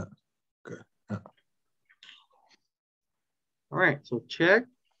 Yeah. Okay. Yeah. All right, so check.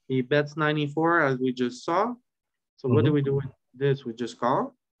 He bets 94 as we just saw. So what do we do with this? We just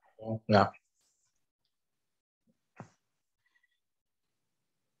call? Yeah.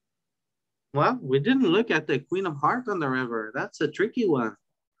 Well, we didn't look at the queen of hearts on the river. That's a tricky one.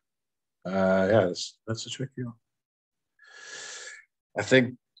 Yeah, that's a tricky one. I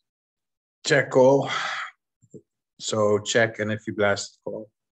think check call. So check, and if you blast, call.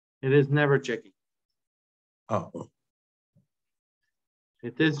 It is never checking. Oh.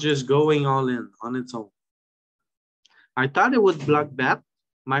 It is just going all in on its own. I thought it would block bet.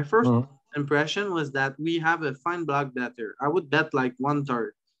 My first impression was that we have a fine block bet here. I would bet like 1/3.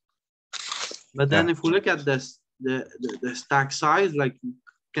 But then if we look at this, the stack size, like you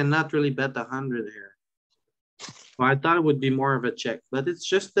cannot really bet 100 here. Well, I thought it would be more of a check, but it's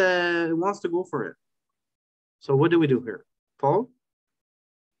just it wants to go for it. So what do we do here? Fold?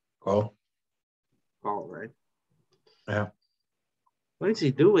 Call. Call, right? Yeah. What is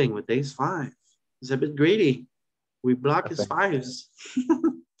he doing with ace 5? He's a bit greedy. We block his 5s.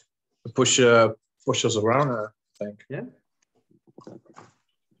 Push us around, I think. Yeah.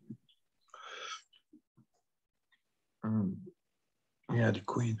 Yeah, the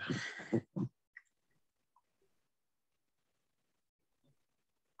queen.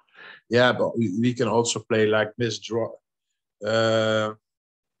 Yeah, but we can also play like misdraw. Oh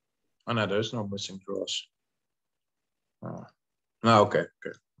no, there's no missing draws. No, okay.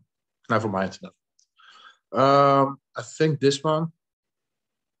 Never mind. I think this one.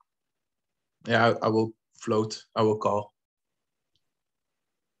 Yeah, I will float. I will call.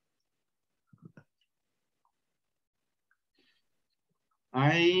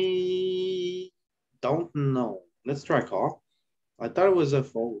 I don't know. Let's try call. I thought it was a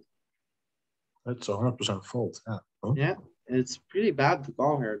fold. That's 100% fold. Yeah. Oh. Yeah, it's pretty bad to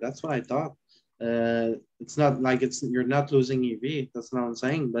call here. That's what I thought. It's not like you're not losing EV. That's not what I'm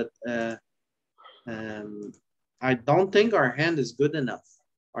saying. But I don't think our hand is good enough.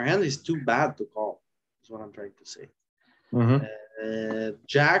 Our hand is too bad to call. Is what I'm trying to say.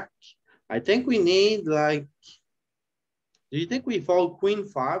 Jack, I think we need like. Do you think we fold queen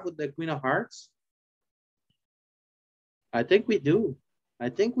 5 with the queen of hearts? I think we do. I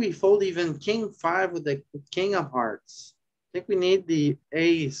think we fold even king 5 with the king of hearts. I think we need the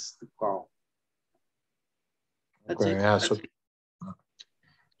ace to call. That's okay, it. yeah, So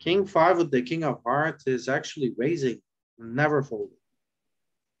king 5 with the king of hearts is actually raising, never folded.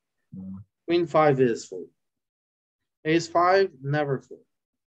 Queen 5 is folded. Ace 5 never folded.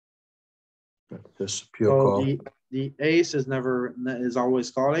 This pure call. The ace is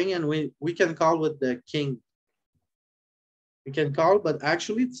always calling, and we can call with the king. We can call, but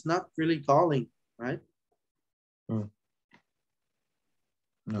actually it's not really calling, right? No.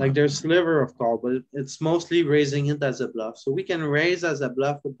 Like there's sliver of call, but it's mostly raising it as a bluff. So we can raise as a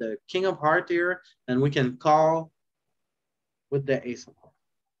bluff with the king of heart here, and we can call with the ace of heart.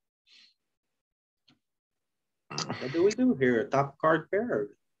 What do we do here? Top card pair.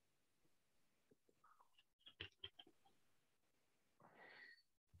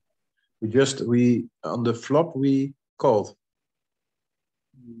 We on the flop we called.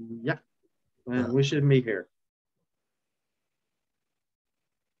 Yeah, and we should meet here.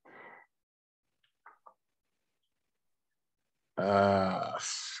 I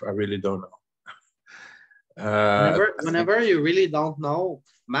really don't know. Whenever you really don't know,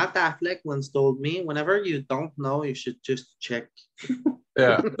 Matt Affleck once told me, whenever you don't know, you should just check.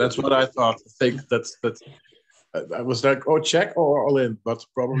 Yeah, that's what I thought. I think that's. I was like, oh, check or all in, but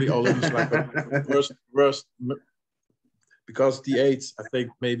probably all in is like the worst. Because the 8, I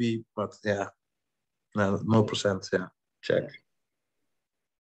think maybe, but yeah, no percent. Yeah, check. Yeah.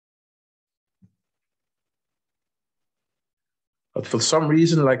 But for some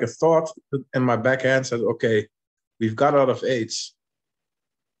reason, like a thought in my backhand said, okay, we've got out of 8s.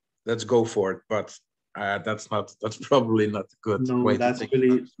 Let's go for it. But that's probably not a good way to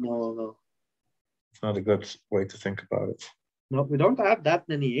think. No. It's not a good way to think about it. No, we don't have that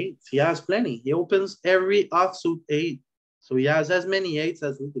many 8s. He has plenty. He opens every offsuit 8. So he has as many 8s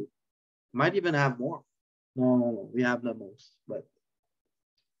as we do. Might even have more. No, we have the most, but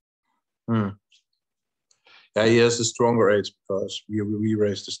Yeah, he has the stronger eights because we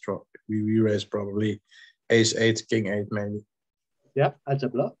raised the strong. We raised probably ace eight, king eight, maybe. yeah, that's a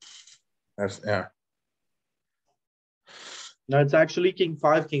bluff. Yeah. No, it's actually king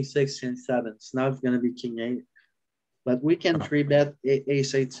five, king six, king seven. So now it's gonna be king eight, but we can three bet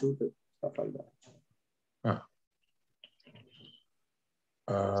ace eight suited, stuff like that.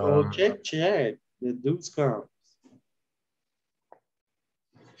 So check, check. The deuce comes.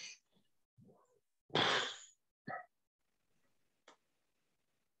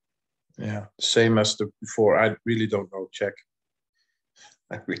 Yeah, same as the before. I really don't know. Check.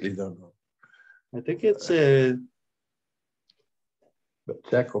 I really don't know. I think it's a But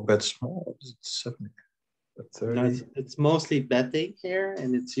check or bet small. It's 70. Bet 30. no, it's mostly betting here,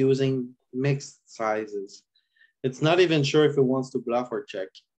 and it's using mixed sizes. It's not even sure if it wants to bluff or check.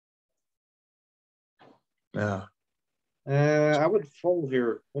 Yeah. I would fold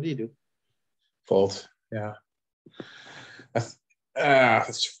here. What do you do? Fold. Yeah. He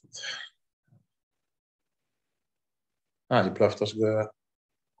bluffed us the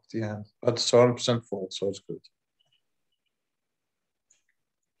end. But it's 100% fold, so it's good.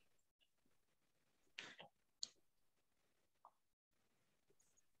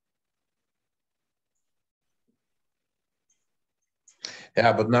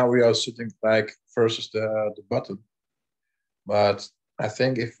 Yeah, but now we are sitting like versus the button. But I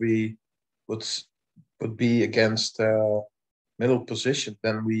think if we would be against middle position,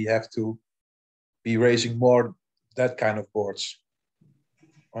 then we have to be raising more that kind of boards,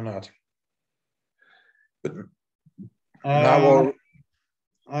 or not? But now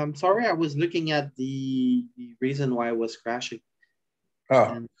I'm sorry, I was looking at the reason why it was crashing.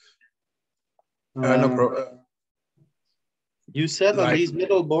 And, no problem. You said on these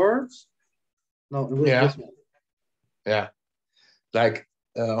middle boards? No, it was this one. Yeah, like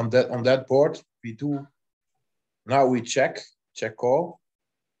on that board we do. Now we check call.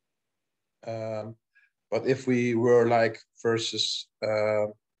 But if we were like versus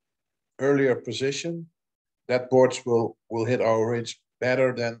earlier position, that boards will hit our range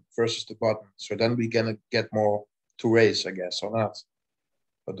better than versus the button. So then we gonna get more to raise, I guess, or not?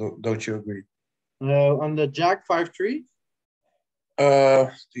 But don't you agree? On the Jack 5-3?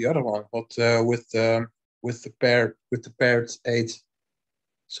 The other one, but with the paired eight.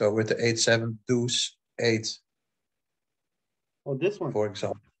 So with the 8-7 deuce 8. Oh, this one. For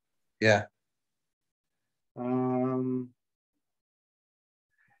example. Yeah.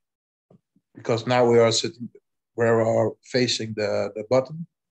 Because now we are sitting where we are facing the button.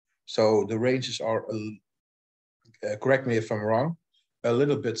 So the ranges are, correct me if I'm wrong, a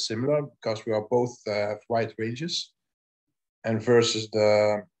little bit similar because we are both have wide ranges. And versus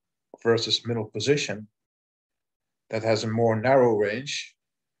middle position that has a more narrow range,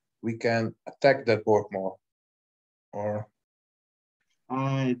 we can attack that board more. Or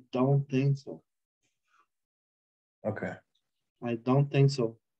I don't think so. Okay. I don't think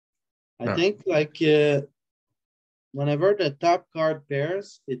so. I think like whenever the top card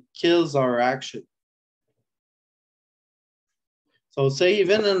pairs, it kills our action. So say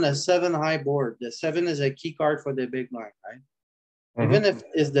even in a 7 high board, the 7 is a key card for the big blind, right? Even if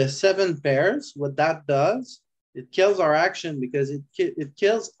it's the 7 pairs, what that does, it kills our action because it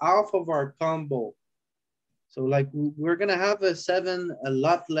kills half of our combo. So like we're gonna have a 7 a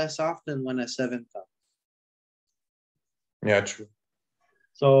lot less often when a 7 comes. Yeah, true.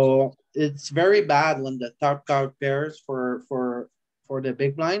 So it's very bad when the top card pairs for the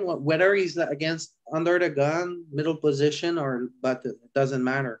big blind, whether he's against under the gun, middle position, or button, it doesn't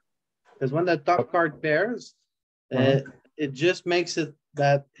matter. Because when the top card pairs, it just makes it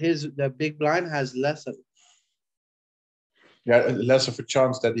that the big blind has less of it. Yeah, less of a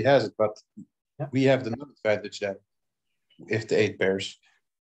chance that he has it, but we have the advantage then if the 8 pairs.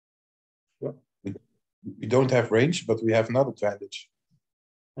 Yeah. We don't have range, but we have another advantage.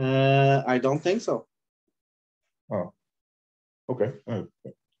 I don't think so. Oh, okay.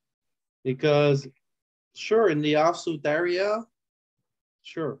 Because sure, in the offsuit area,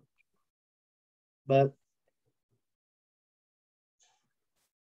 sure. But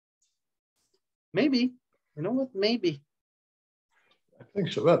maybe, you know what, maybe. I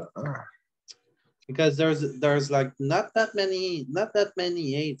think so, but because there's like not that many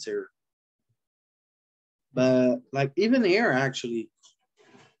 8s here. But like even here actually.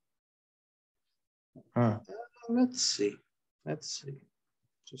 Let's see.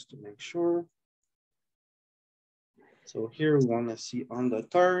 Just to make sure. So here we want to see on the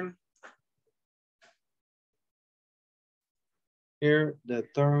turn. Here the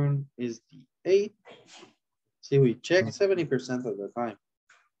turn is the 8. See, we check 70% of the time.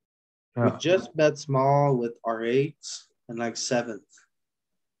 We Yeah. just bet small with our eights and like sevens.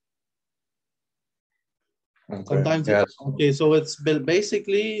 Okay. Sometimes Yes. it's okay, so it's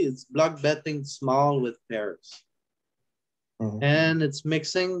basically it's block betting small with pairs. Mhm. And it's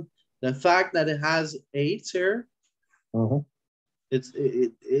mixing the fact that it has eights here. Mhm.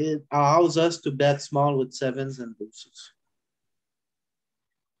 It allows us to bet small with sevens and deuces.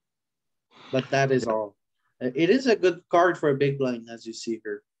 But that is all. It is a good card for a big blind, as you see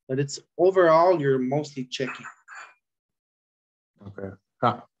here. But it's overall, you're mostly checking. Okay.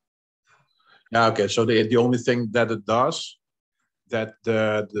 Yeah. Okay. So the only thing that it does, that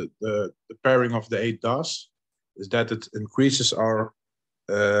the pairing of the 8 does, is that it increases our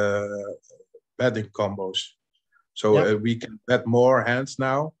betting combos. So Yep. we can bet more hands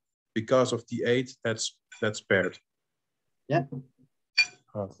now because of the 8 that's paired. Yeah.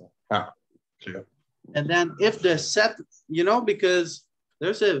 Okay. Yeah. Clear. And then if the set, because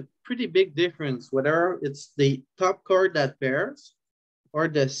there's a pretty big difference whether it's the top card that pairs or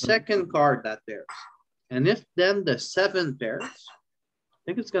the second card that pairs. And if then the 7 pairs, I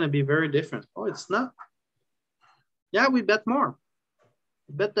think it's going to be very different. Oh, it's not. Yeah, we bet more.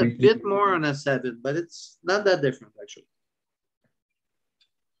 We bet a bit more on a 7, but it's not that different actually.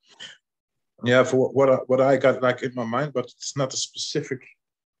 Yeah, for what I got like in my mind, but it's not a specific.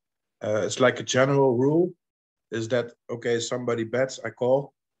 It's like a general rule, is that okay? Somebody bets, I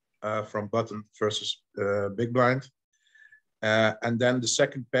call from button versus big blind, and then the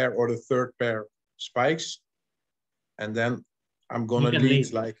second pair or the third pair spikes, and then I'm gonna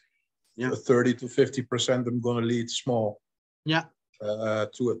lead like 30 to 50%. I'm gonna lead small. Yeah.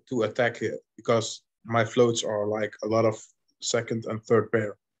 To attack here because my floats are like a lot of second and third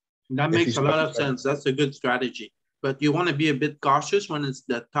pair. That makes a lot of sense. That's a good strategy. But you want to be a bit cautious when it's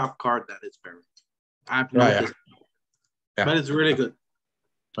the top card that is pairing. I've noticed. Yeah. But it's really good.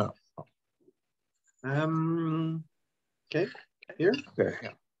 Oh. Okay. Here.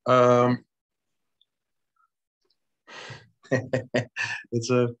 Okay. It's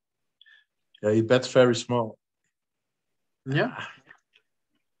he bets very small. Yeah.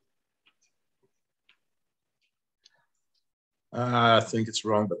 I think it's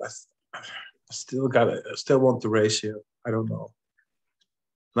wrong, but I still want the raise here. I don't know.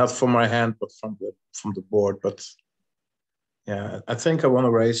 Not from my hand, but from the board. But yeah, I think I want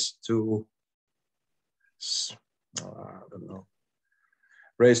to raise to. I don't know.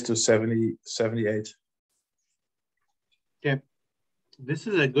 Raise to 70, 78. Okay. This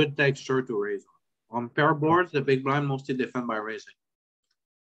is a good texture to raise. On pair boards, the big blind mostly defend by raising.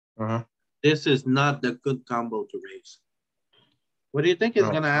 This is not the good combo to raise. What do you think is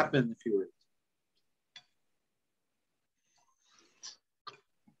going to happen if you raise?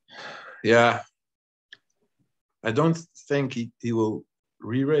 Yeah. I don't think he will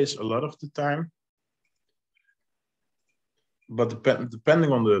re-raise a lot of the time. But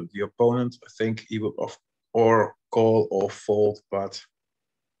depending on the opponent, I think he will or call or fold. But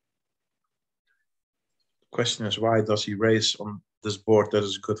the question is, why does he raise on this board that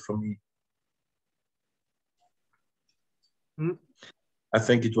is good for me? I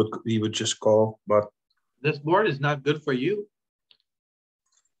think he would just call, but this board is not good for you.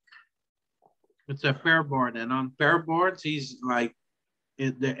 It's a pair board, and on pair boards, he's like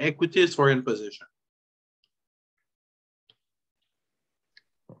the equities for in position.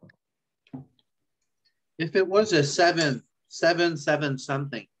 If it was a 7, 7, 7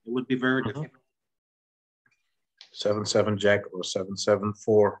 something, it would be very different. 7, 7 jack or 7, 7,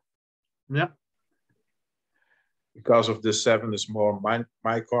 4. Yeah. Because of the 7 is more my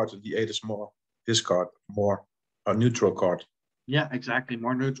card, and the 8 is more his card, more a neutral card. Yeah, exactly,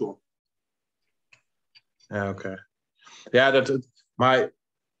 more neutral. Yeah, okay. Yeah, that my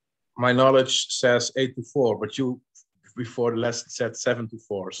knowledge says 8 to 4, but you before the lesson said 7 to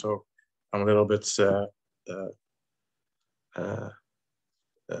 4, so I'm a little bit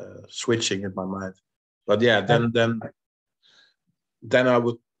switching in my mind. But yeah, then I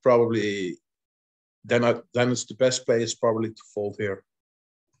would probably then it's the best play is probably to fold here.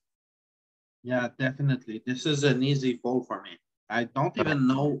 Yeah, definitely. This is an easy fold for me. I don't even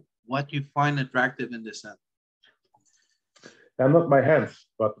know what you find attractive in this hand. And not my hand,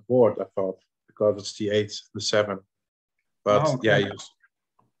 but the board, I thought, because it's the 8, the 7. But yeah,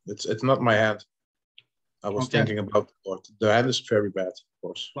 it's not my hand. I was thinking about the board. The hand is very bad, of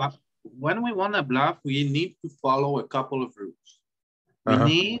course. But when we want to bluff, we need to follow a couple of rules. We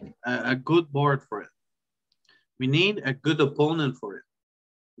need a good board for it. We need a good opponent for it.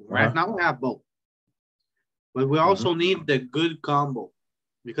 Right now we have both. But we also need the good combo.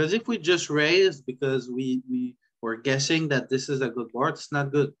 Because if we just raise because we or guessing that this is a good board, it's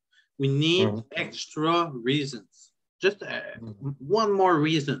not good. We need extra reasons. Just one more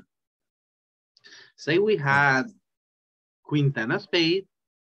reason. Say we had Queen 10 of spade.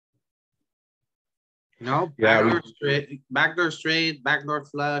 You know, backdoor straight, backdoor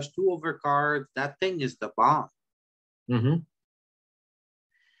flush, 2 overcards. That thing is the bomb.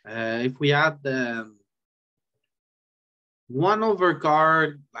 If we had 1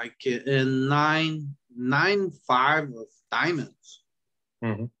 overcard, like in 9-5 of diamonds,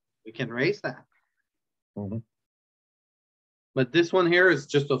 we can raise that. But this one here is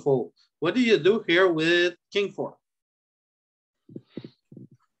just a fold. What do you do here with King 4?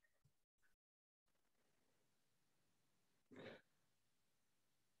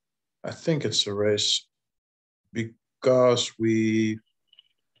 I think it's a raise because we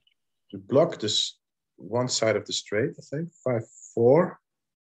block this one side of the straight, I think, 5-4.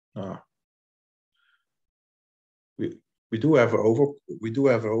 We do have an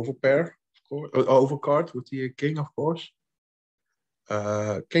overpair, of course, overcard with the king, of course.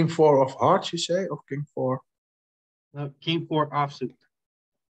 King 4 of hearts, you say, or King 4? No, King 4 offsuit.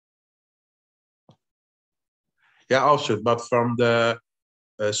 Yeah, offsuit, but from the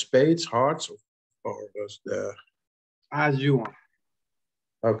spades, hearts, or does the... As you want.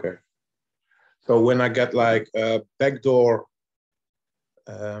 Okay. So when I get like backdoor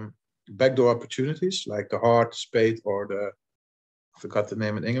opportunities, like the heart, spade, or the, I forgot the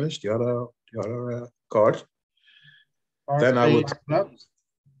name in English, the other card, then I would... Clubs.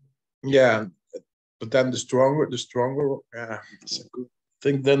 Yeah, but then the stronger, it's a good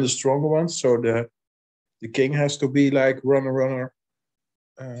thing, then the stronger ones. So the king has to be like runner.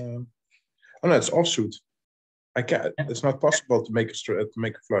 Oh no, it's offsuit. I can't. Yeah. It's not possible to make a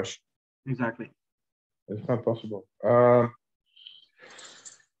flush. Exactly. It's not possible.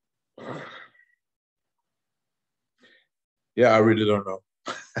 Yeah, I really don't know.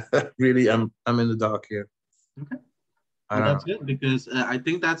 Really, I'm in the dark here. Okay. Well, that's good because I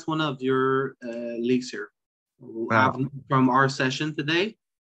think that's one of your leaks here. From our session today.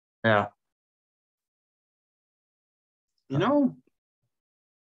 Yeah. You know,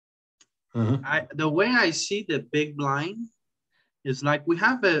 the way I see the big blind is like we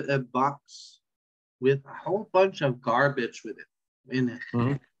have a box with a whole bunch of garbage with it in it.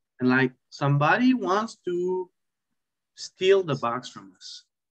 And like somebody wants to steal the box from us,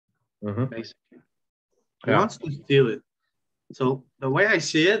 basically. He wants to steal it. So the way I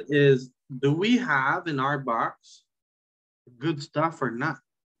see it is, do we have in our box good stuff or not?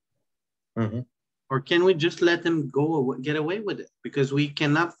 Or can we just let him get away with it? Because we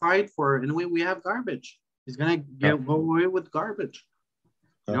cannot fight for, anyway, we have garbage. He's going to go away with garbage.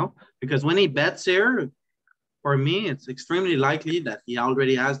 You know? Because when he bets here, for me, it's extremely likely that he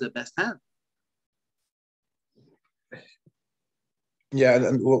already has the best hand. Yeah,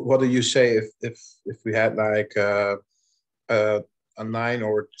 and what do you say if we had like a 9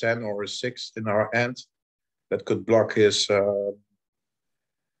 or a 10 or a 6 in our hand that could block his...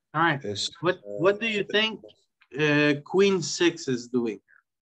 All right. What do you think Queen 6 is doing?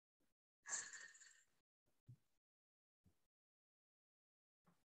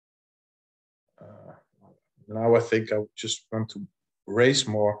 Now I think I just want to raise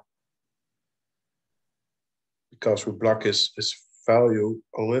more because we block his value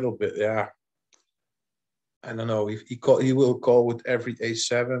a little bit. Yeah. I don't know. If he will call with every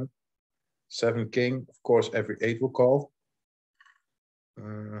A7, 7 king. Of course, every 8 will call.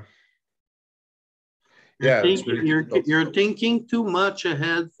 Yeah, you're thinking too much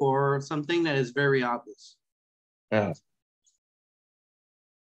ahead for something that is very obvious. Yeah.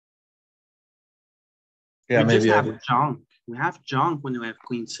 Yeah, we just have junk. We have junk when we have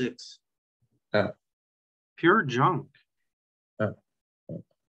Queen 6. Yeah. Pure junk. Yeah.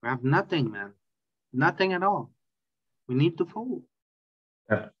 We have nothing, man. Nothing at all. We need to fold.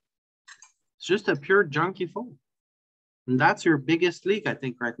 Yeah. It's just a pure junky fold. And that's your biggest leak, I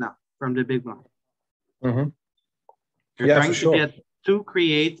think, right now from the big blind. You're trying to get too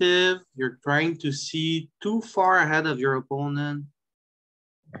creative. You're trying to see too far ahead of your opponent.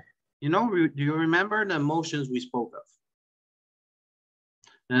 You know, do you remember the motions we spoke of?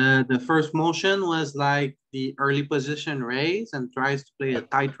 The first motion was like the early position raise and tries to play a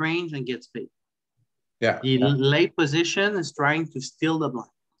tight range and gets paid. Yeah. The late position is trying to steal the blind.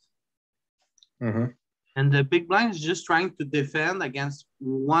 And the big blind is just trying to defend against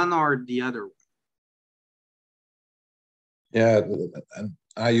one or the other. Yeah, and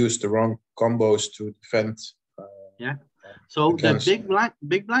I used the wrong combos to defend. Yeah. So the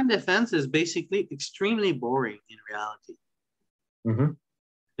big blind defense is basically extremely boring in reality.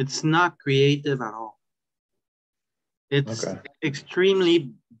 It's not creative at all. It's Okay.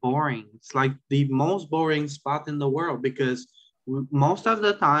 extremely boring. It's like the most boring spot in the world because most of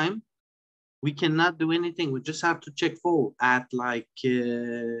the time we cannot do anything. We just have to check fold at like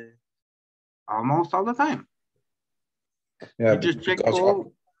almost all the time. Yeah, We just check because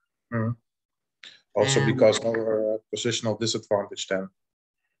fold. also And because our positional disadvantage then.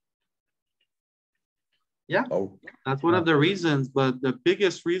 yeah, Oh, that's one of the reasons. But the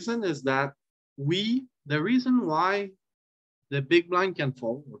biggest reason is that the reason why the big blind can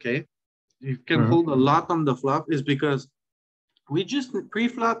fold, okay? You can hold a lot on the flop is because we just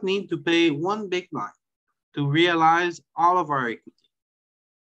pre-flop need to pay one big blind to realize all of our equity.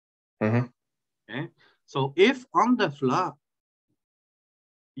 Okay, so if on the flop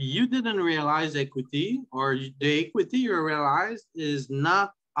you didn't realize equity or the equity you realized is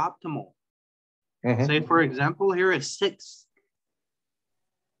not optimal. Say for example, here is 6.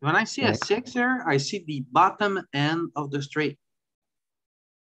 When I see a 6 here, I see the bottom end of the straight.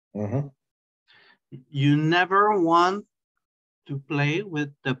 You never want to play with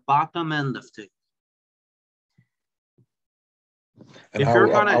the bottom end of things.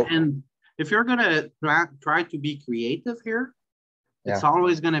 If you're gonna try to be creative here, it's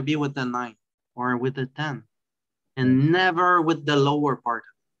always gonna be with the 9 or with the 10, and never with the lower part.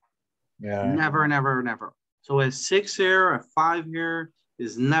 Never, never, never. So a 6 here, a 5 here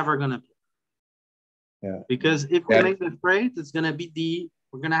is never gonna play. Because if we make the straight, it's gonna be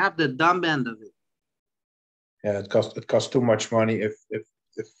we're gonna have the dumb end of it. Yeah, it costs too much money if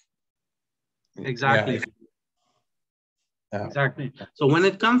exactly. Exactly. So when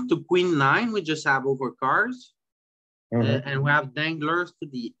it comes to queen 9, we just have overcards, and we have danglers to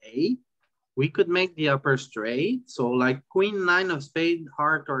the 8. We could make the upper straight. So like queen 9 of spade,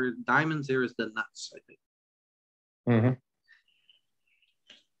 heart, or diamonds here is the nuts, I think.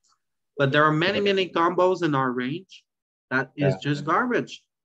 But there are many, many combos in our range that is just garbage.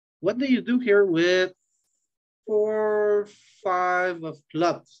 What do you do here with 4, 5 of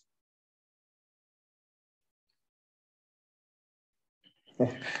clubs?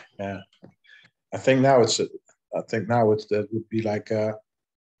 Yeah, I think now that would be like of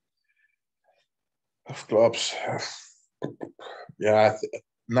clubs. Yeah,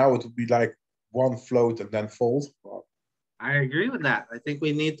 now it would be like one float and then fold. I agree with that. I think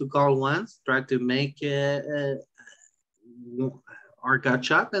we need to call once, try to make our gut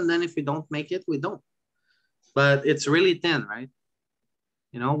shot, and then if we don't make it, we don't. But it's really thin, right?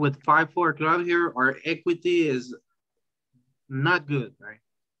 You know, with 5-4 club here, our equity is not good, right?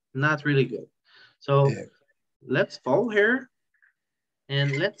 Not really good. So let's fold here,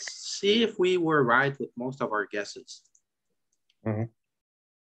 and let's see if we were right with most of our guesses.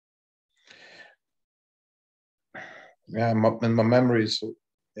 Yeah, my memory is,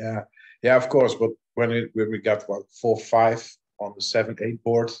 yeah, of course. But when we got 4-5 on the 7-8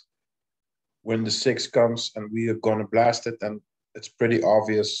 board, when the 6 comes and we are gonna blast it, and it's pretty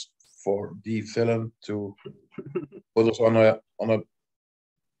obvious for the villain to put us on a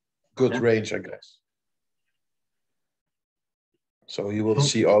good range, I guess. So you will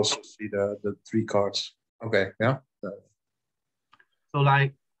see the 3 cards. Okay, yeah. So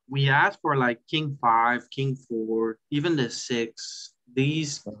like we asked for like king 5, king 4, even the 6.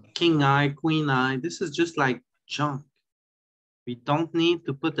 These king eye, queen eye. This is just like junk. We don't need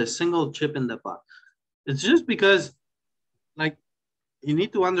to put a single chip in the pot. It's just because, like, you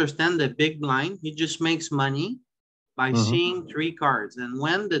need to understand the big blind. He just makes money by seeing 3 cards. And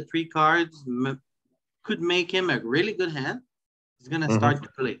when the 3 cards could make him a really good hand, he's going to start to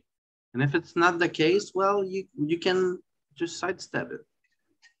play. And if it's not the case, well, you can just sidestep it.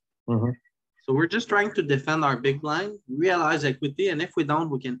 So we're just trying to defend our big blind, realize equity. And if we don't,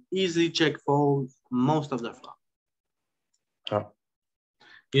 we can easily check fold most of the flop.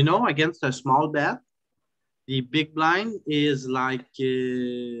 You know, against a small bet, the big blind is like,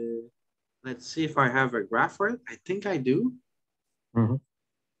 let's see if I have a graph for it. I think I do.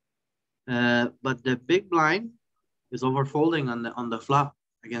 But the big blind is overfolding on the flop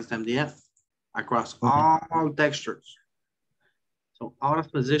against MDF across all textures. So out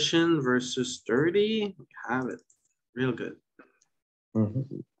of position versus 30, we have it. Real good. So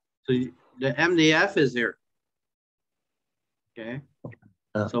the MDF is here. Okay.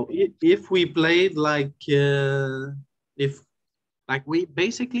 So if we played like, we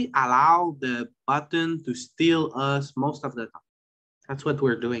basically allow the button to steal us most of the time. That's what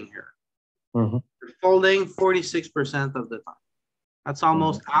we're doing here. We're folding 46% of the time. That's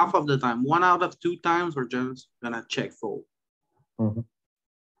almost half of the time. 1 out of 2 times, we're just gonna check fold.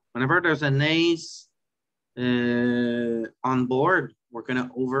 Whenever there's an ace on board, we're gonna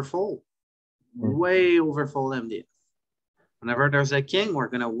overfold. Way overfold MDF. Whenever there's a king, we're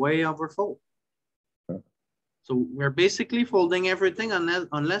gonna way overfold. So we're basically folding everything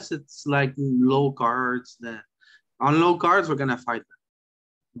unless it's like low cards. That on low cards, we're gonna fight them,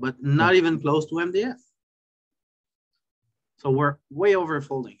 but not even close to MDF. So we're way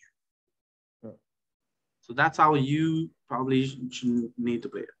overfolding here. So that's how you probably should need to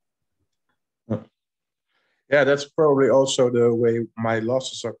play it. Yeah, that's probably also the way my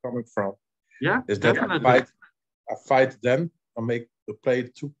losses are coming from. Yeah, is that definitely. I fight them. I make the play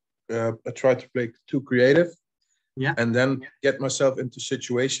too. I try to play too creative. Yeah. And then get myself into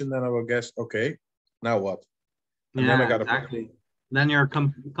situation. Then I will guess, okay, now what? And yeah, then I got exactly. Then you're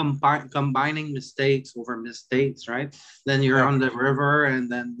combining mistakes over mistakes, right? Then you're on the river,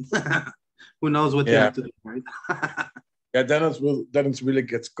 and then who knows what you have to do, right? Yeah, then it really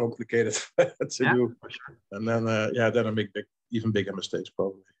gets complicated to do. For sure. And then then I make even bigger mistakes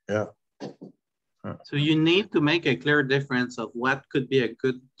probably. Yeah. So you need to make a clear difference of what could be a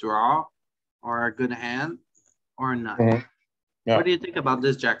good draw or a good hand or not. Yeah. What do you think about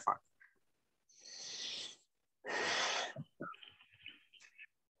this Jack 5?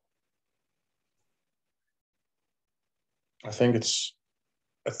 I think it's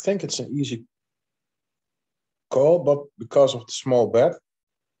an easy call, but because of the small bet,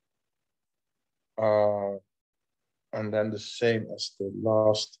 and then the same as the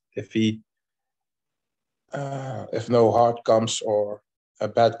last, if no heart comes or a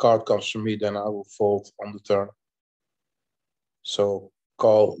bad card comes from me, then I will fold on the turn. So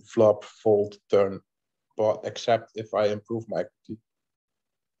call, flop, fold, turn, but except if I improve my equity.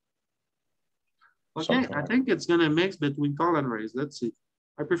 Okay, I think it's gonna mix between call and raise. Let's see.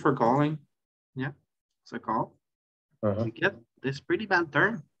 I prefer calling. Yeah, it's a call. We get this pretty bad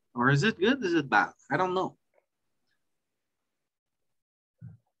turn. Or is it good? Is it bad? I don't know.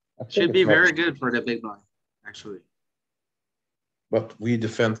 Should be very good for the big blind, actually. But we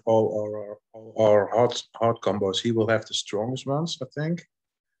defend all our hard combos. He will have the strongest ones, I think.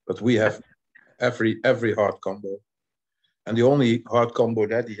 But we have every hard combo. And the only hard combo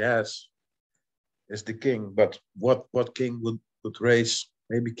that he has is the king. But what king would raise?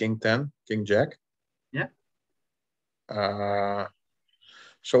 Maybe king 10, king jack. Yeah.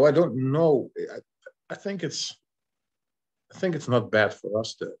 So I don't know. I think it's not bad for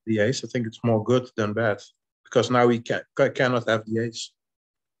us, the ace. I think it's more good than bad. Because now we cannot have the ace.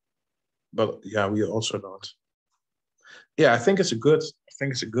 But yeah, we also don't. Yeah, I think it's a good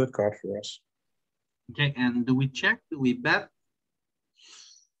card for us. Okay, and do we check? Do we bet?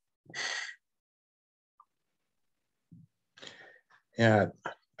 Yeah,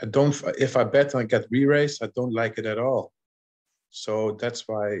 I don't. If I bet and get re-raised, I don't like it at all. So that's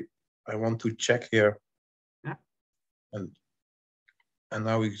why I want to check here. Yeah. And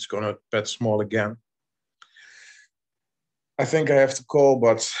now he's gonna bet small again. I think I have to call,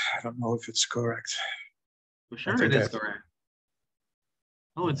 but I don't know if it's correct. For sure it is correct.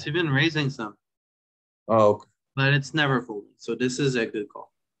 Oh, it's even raising some. Oh, okay. But it's never folding. So this is a good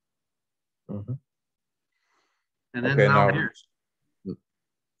call. Mm-hmm. And then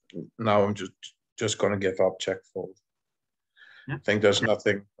now I'm just gonna give up, check fold. Yeah. I think there's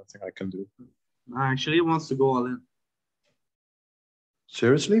nothing I can do. Actually, he wants to go all in.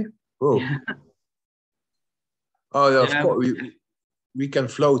 Seriously? Oh. Yeah. Oh yeah, of course. We can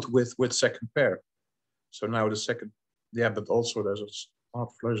float with second pair. So now the second, but also there's a hard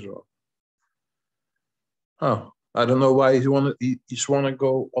flush draw. Oh, I don't know why he just wanna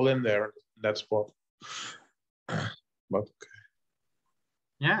go all in there in that spot. But okay.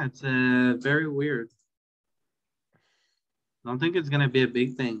 Yeah, it's very weird. I don't think it's gonna be a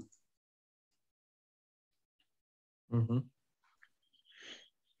big thing. Mm-hmm.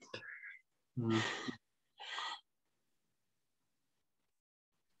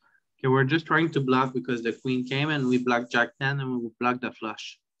 Okay, we're just trying to bluff because the queen came and we blocked Jack 10 and we blocked the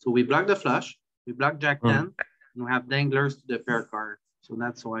flush. So we blocked the flush, we blocked Jack 10, and we have danglers to the pair card. So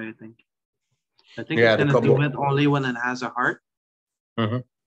that's why I think it's gonna do it only when it has a heart. Mm-hmm.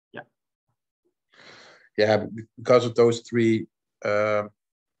 Yeah. Yeah, because of those three, how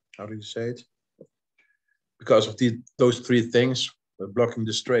do you say it? Because of those three things, blocking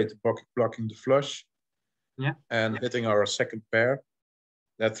the straight, blocking the flush, and hitting our second pair.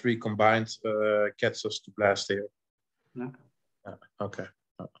 That three combined gets us to blast here. Yeah. Okay.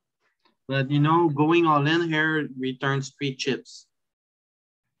 But going all in here returns 3 chips.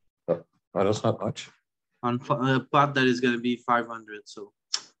 Oh, that's not much. On a pot that is going to be 500. So.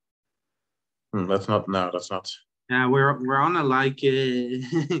 That's not. Yeah, we're on a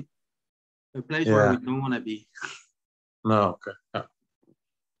a place where we don't want to be. No. Okay.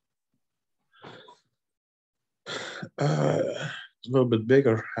 It's a little bit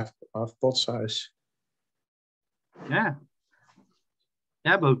bigger, half pot size. Yeah.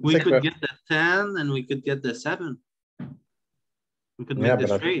 Yeah, but we could get the 10 and we could get the 7. We could make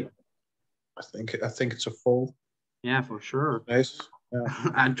this straight. I think it's a fold. Yeah, for sure. Nice.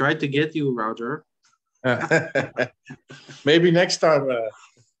 Yeah. I tried to get you, Roger. Maybe next time.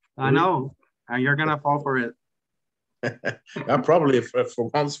 I know. And you're gonna fall for it. Probably for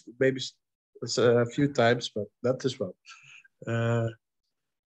once, maybe it's a few times, but that as well.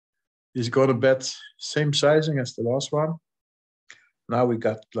 He's got a bet same sizing as the last one. Now we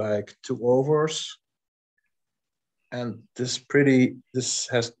got like 2 overs. And this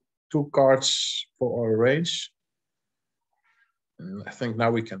has 2 cards for our range. And I think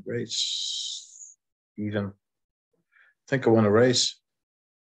now we can raise even. I think I want to raise.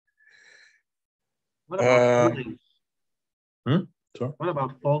 What about folding? Sorry? What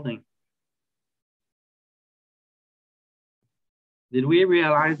about folding? Did we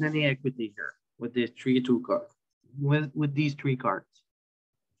realize any equity here with these 3-2 cards? With these 3 cards?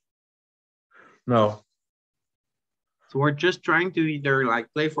 No. So we're just trying to either like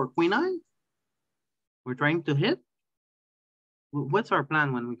play for queen eye. We're trying to hit. What's our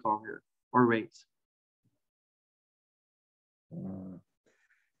plan when we call here or raise?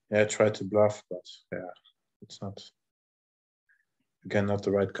 Yeah, try to bluff, but yeah, it's not. Again, not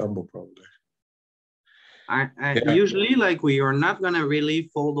the right combo probably. Usually, like we are not gonna really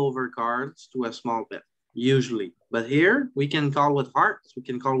fold over cards to a small bet. Usually, but here we can call with hearts. We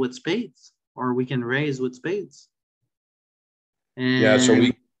can call with spades, or we can raise with spades. And, yeah, so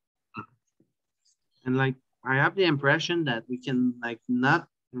like I have the impression that we can like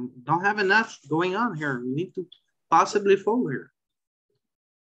don't have enough going on here. We need to possibly fold here.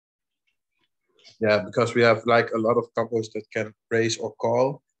 Yeah, because we have like a lot of combos that can raise or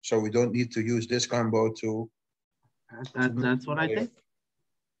call, so we don't need to use this combo to. That's what I think.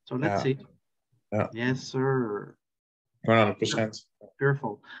 So let's see. Yeah. Yes, sir. 100%.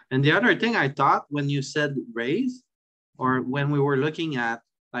 Careful. And the other thing I thought when you said raise, or when we were looking at,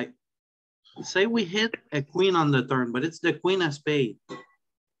 like, say we hit a queen on the turn, but it's the queen of spade.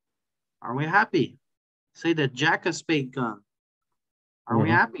 Are we happy? Say the jack of spade gone. Are we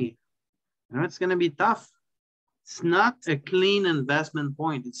happy? You know, it's going to be tough. It's not a clean investment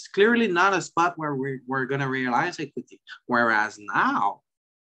point. It's clearly not a spot where we're going to realize equity. Whereas now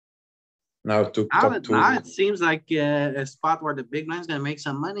it seems like a spot where the big blind's going to make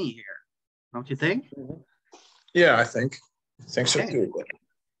some money here. Don't you think? Yeah, I think so too.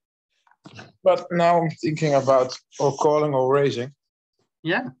 But now I'm thinking about or calling or raising.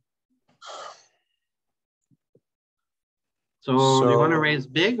 Yeah. So do you want to raise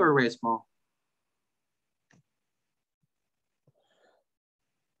big or raise small?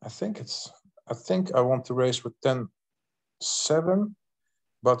 I think I want to raise with 10-7,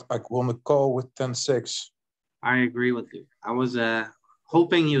 but I want to call with 10-6. I agree with you. I was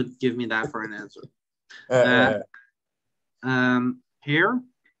hoping you'd give me that for an answer. Here,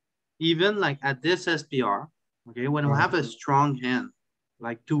 even like at this SPR, okay, when we have a strong hand,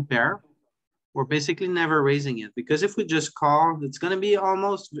 like 2 pair, we're basically never raising it, because if we just call, it's going to be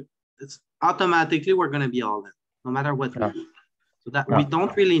it's automatically we're going to be all in, no matter what we do. So that we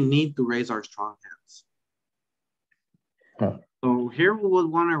don't really need to raise our strong hands. So here we would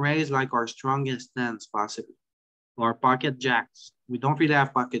want to raise like our strongest hands possibly, or pocket jacks. We don't really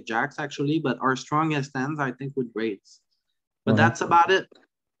have pocket jacks actually, but our strongest hands I think would raise. But that's about it.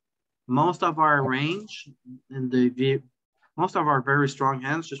 Most of our range and most of our very strong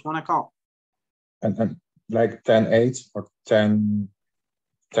hands just want to call. And like 10-8 or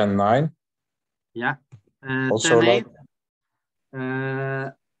 10-9. Yeah. Also 10-8.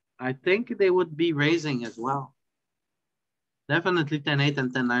 I think they would be raising as well. Definitely 10-8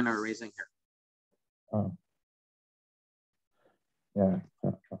 and 10-9 are raising here. Oh. Yeah.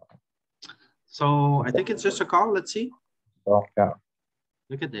 So I think it's just a call. Let's see. Oh, yeah.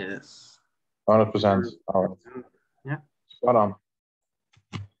 Look at this. 100%. All right. Yeah. Spot on.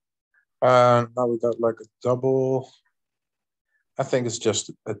 Now we got like a double. I think it's just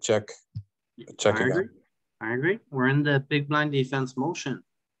a check. A check again. I agree. We're in the big blind defense motion.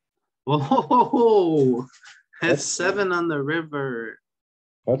 Whoa! That's 7 on the river.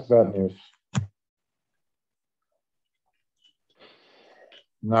 That's bad news.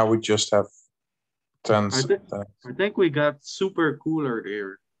 Now we just have 10s. I think we got super cooler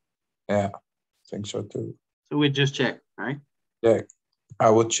here. Yeah, I think so too. So we just check, right? Yeah, I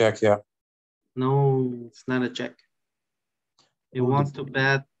would check, yeah. No, it's not a check. You want to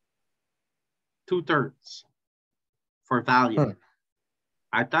bet 2/3 for value.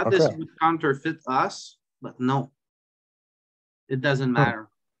 I thought this would counterfeit us, but no. it doesn't matter.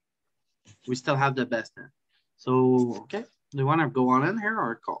 We still have the best hand. So, okay. Do you want to go on in here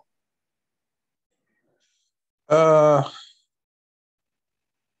or call?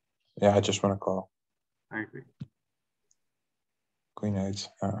 Yeah, I just want to call. I agree. Queen 8.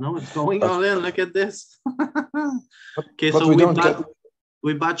 No, it's going all in. Look at this. Okay, but so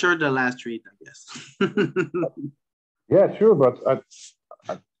we butchered the last read, I guess. Yeah, sure, but I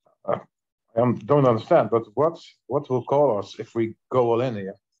don't understand. But what will call us if we go all in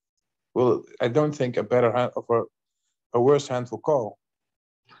here? Well, I don't think a better hand or a worse hand will call.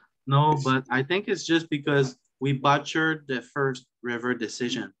 No, but I think it's just because we butchered the first river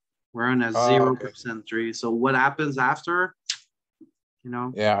decision. We're on a 0% tree. So what happens after? You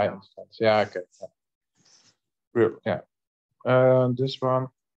know? Yeah, I understand. Yeah, okay. Real, yeah. This one,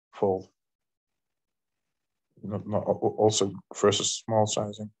 fold. Not also versus small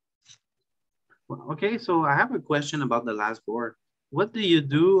sizing. Well, okay, so I have a question about the last board. What do you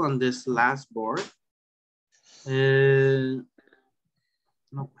do on this last board? No,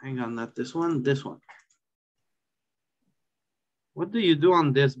 hang on, not this one, this one. What do you do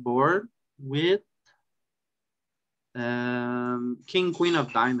on this board with King, Queen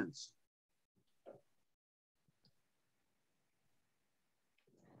of Diamonds?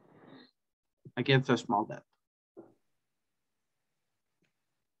 Against a small bet.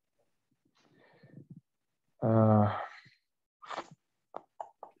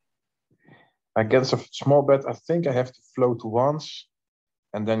 Against a small bet, I think I have to float once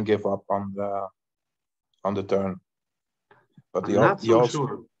and then give up on the turn. But I'm not so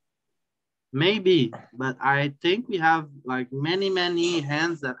sure. Maybe, but I think we have like many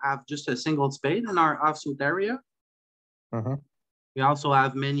hands that have just a single spade in our offsuit area. We also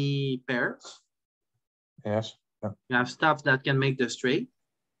have many pairs. Yes. Yeah. We have stuff that can make the straight,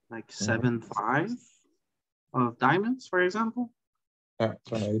 like 7-5 of diamonds, for example. Yeah,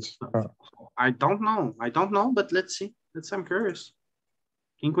 8. I don't know, but let's see. I'm curious.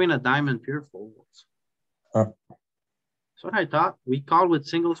 King, Queen of Diamond, pure folds. That's what I thought. We call with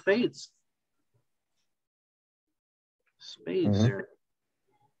single spades. Spades there.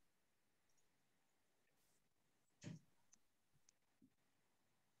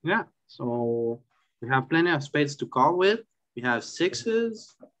 Yeah, so we have plenty of spades to call with. We have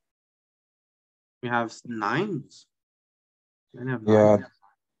 6s. We have 9s. Yeah,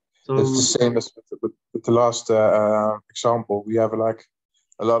 so it's the same as with the last example. We have like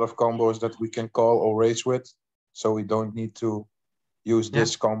a lot of combos that we can call or raise with, so we don't need to use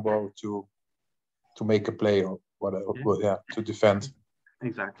this combo to make a play or whatever. Yeah, to defend.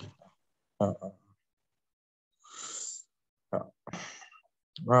 Exactly.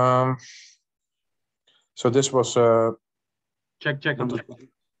 So this was check on the.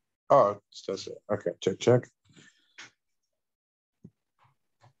 Oh, that's it. Okay, check.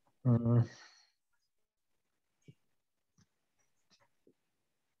 I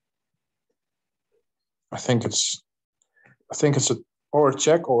think it's a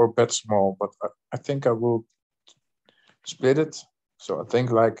check or a bet small, but I think I will split it. So I think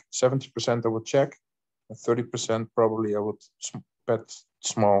like 70% I would check, and 30% probably I would bet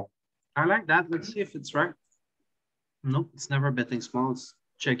small. I like that. Let's see if it's right. Nope, it's never betting small. It's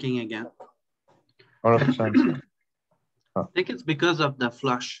checking again. 100%. I think it's because of the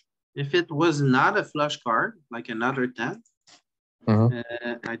flush. If it was not a flush card, like another 10,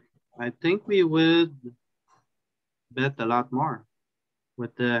 I think we would bet a lot more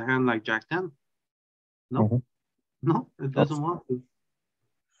with the hand like Jack 10. No, no, it doesn't want to.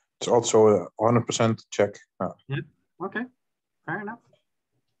 It's also a 100% check. Yeah, okay, fair enough.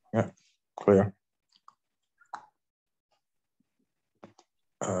 Yeah, clear.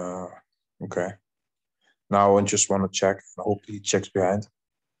 Okay. Now I just want to check. I hope he checks behind.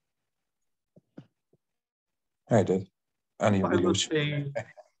 I did. And he would lose.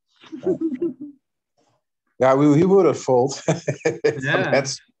 Yeah, he would have fold.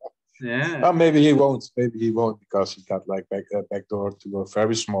 Yeah. Well, maybe he won't. Maybe he won't because he got like backdoor to a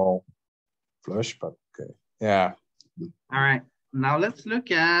very small flush. But okay. Yeah. All right. Now let's look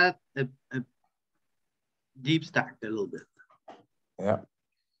at a deep stack a little bit. Yeah.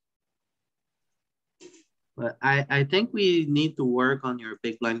 But I think we need to work on your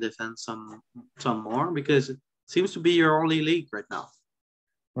big blind defense some more because it seems to be your only league right now.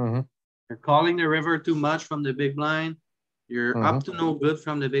 You're calling the river too much from the big blind. You're up to no good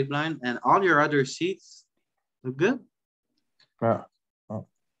from the big blind, and all your other seats look good. Yeah.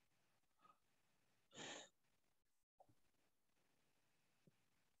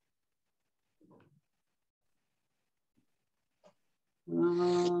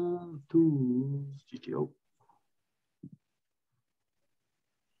 Two GTO.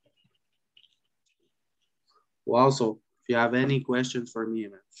 Well, also, if you have any questions for me,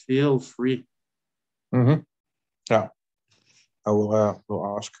 man, feel free. Mm-hmm. Yeah, I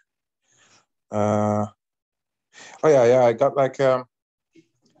will ask. Oh yeah. I got like I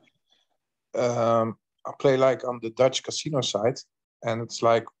play like on the Dutch casino site, and it's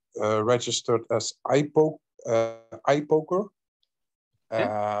like registered as iPoker.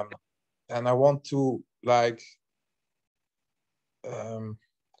 Yeah. And I want to like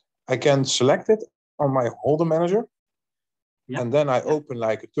I can select it on my holder manager, and then I open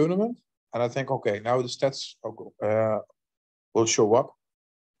like a tournament, and I think, okay, now the stats will show up,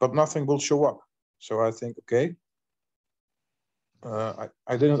 but nothing will show up. So I think, okay,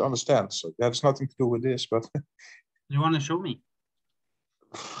 I didn't understand. So that's nothing to do with this, but You want to show me?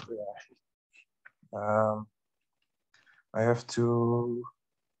 I have to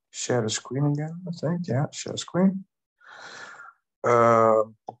share the screen again, I think. Yeah, share screen.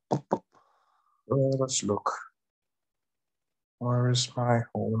 Let's look. Where is my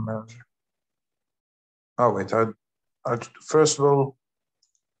holder manager? Oh, wait, I first will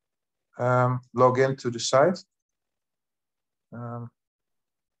log into the site.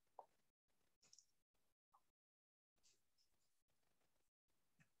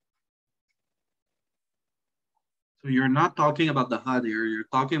 So you're not talking about the HUD here. You're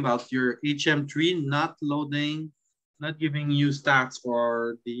talking about your HM3 not loading, not giving you stats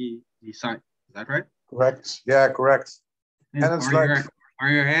for the site. Is that right? Correct. Yeah, correct. And it's like, are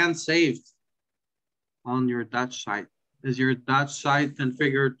your hands saved on your Dutch site? Is your Dutch site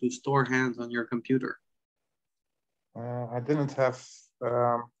configured to store hands on your computer? I didn't have.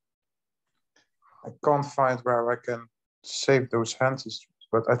 I can't find where I can save those hands instructions,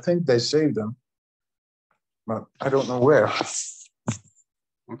 but I think they saved them, but I don't know where.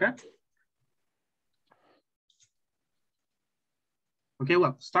 Okay. Okay,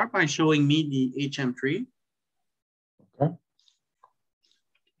 well, start by showing me the HM3. Okay.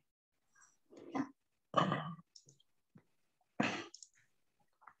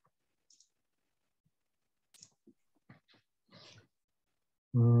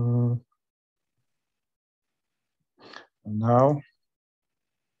 Now,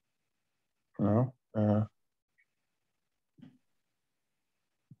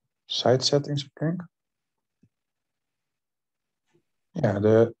 site settings, I think. Yeah,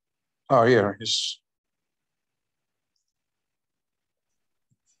 here is.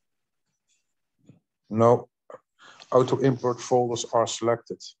 No, auto import folders are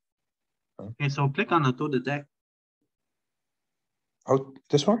selected. Okay, so click on auto detect. Oh,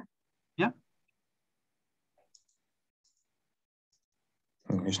 this one? Yeah.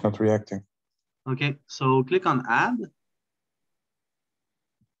 He's not reacting. Okay, so click on add.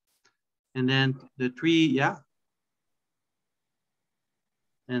 And then the three, yeah.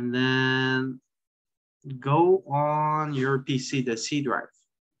 And then go on your PC, the C drive.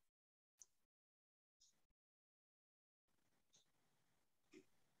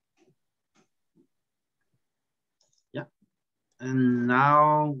 Yeah. And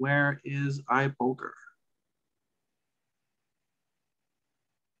now where is iPoker?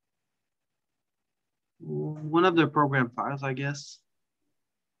 One of the program files, I guess.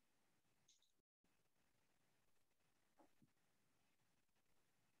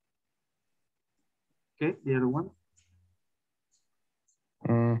 Okay, the other one.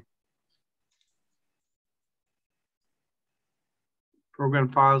 Program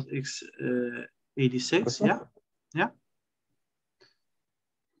files x86, yeah. Yeah.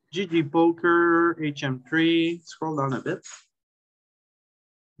 GG Poker, HM3, scroll down a bit.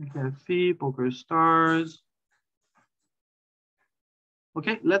 Okay, Poker Stars.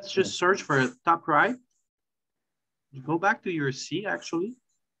 Okay, let's just search for it. Top right. Go back to your C actually.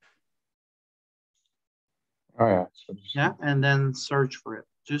 Oh yeah. Yeah, and then search for it.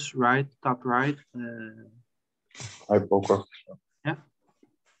 Just right, top right. iPoker. Yeah.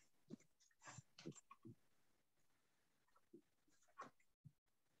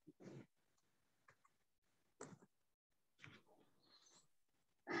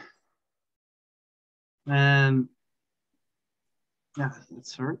 And yeah,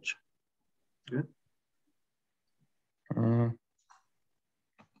 let's search. Good.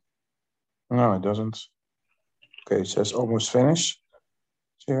 No, it doesn't. Okay, it says almost finished.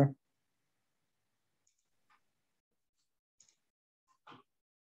 Here.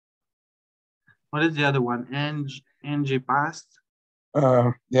 What is the other one? NG past?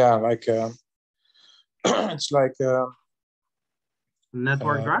 Yeah, like it's like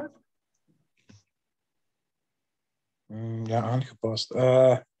network drive? Yeah,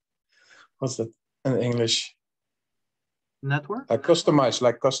 aangepast. What's that in English? Network? Like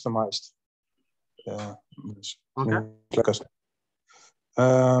customized. Okay.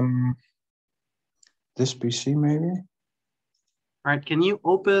 This PC maybe. All right, can you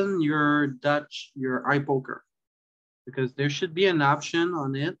open your eye poker? Because there should be an option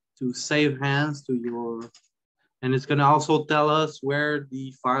on it to save hands to your, and it's gonna also tell us where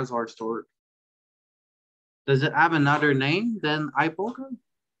the files are stored. Does it have another name than iPoker?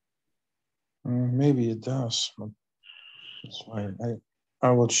 Maybe it does. But that's why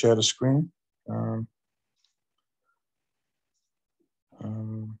I will share the screen.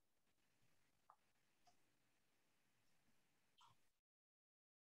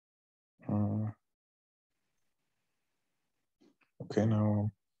 Okay,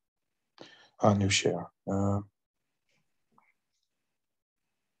 now new share.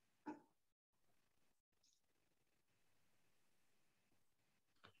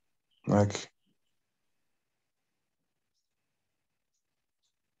 Like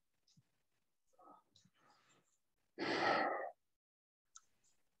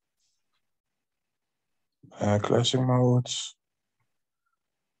classic modes.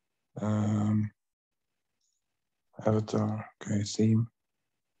 Avatar, okay, theme.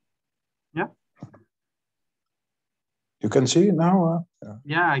 Yeah. You can see it now?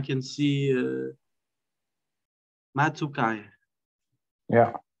 Yeah, I can see Matsukai.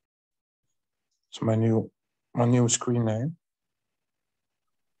 Yeah. It's my new screen name.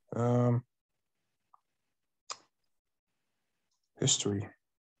 History.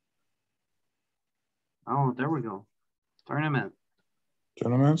 Oh, there we go. Tournament.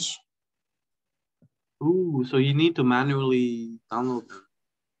 Tournaments. Ooh, so you need to manually download them.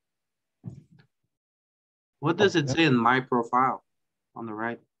 What does it say in my profile on the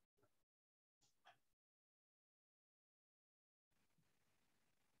right?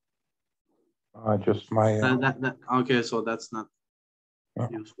 Just my. Okay, so that's not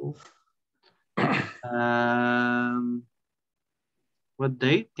useful. What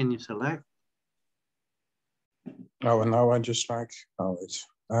date can you select? Oh, and now I just like. Oh, it's.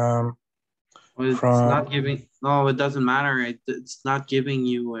 Well, it's not giving. No, it doesn't matter. It's not giving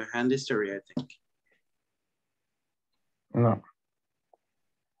you a hand history, I think. No.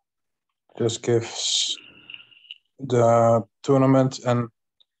 Just gives the tournament and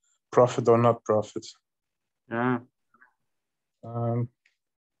profit or not profit. Yeah.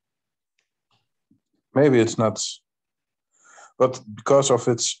 Maybe it's not, but because of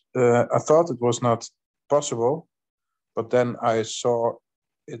its, I thought it was not possible, but then I saw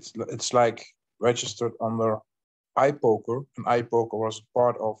it's like registered under iPoker, and iPoker was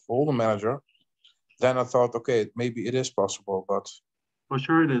part of Holder Manager. Then I thought, okay, maybe it is possible, but for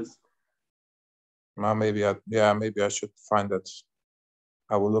sure it is. Now maybe I should find that.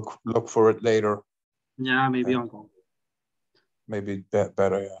 I will look for it later. Yeah, maybe Uncle. Maybe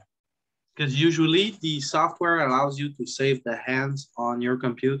better, yeah. Because usually the software allows you to save the hands on your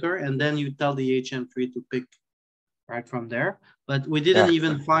computer, and then you tell the HM3 to pick right from there. But we didn't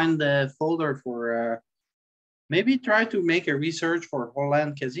even find the folder for. Maybe try to make a research for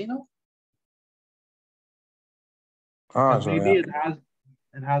Holland Casino. So maybe it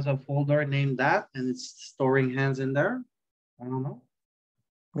has a folder named that, and it's storing hands in there. I don't know.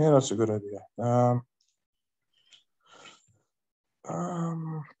 Yeah, that's a good idea. How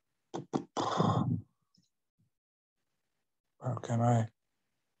can I?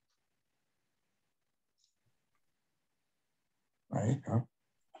 There you go.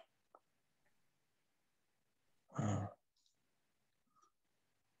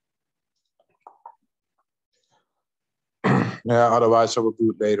 Yeah, otherwise I will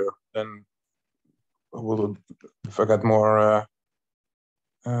do it later. Then I will, if I get more.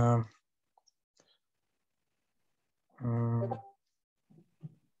 Oh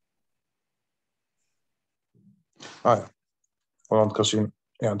yeah, Holland Casino.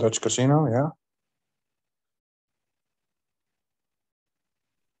 Yeah, Dutch Casino. Yeah.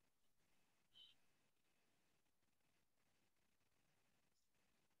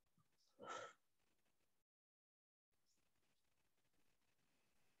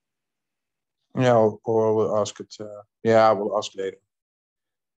 Yeah, or I will ask it. Yeah, I will ask later.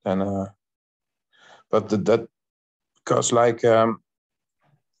 And but that because like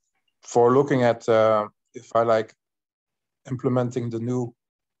for looking at if I like implementing the new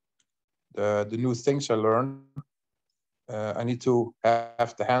things I learn, I need to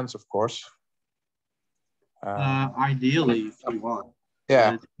have the hands, of course. Ideally, if you want.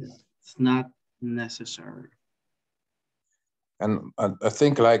 Yeah, it's not necessary. And I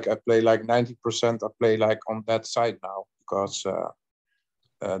think like I play like 90%. I play like on that side now because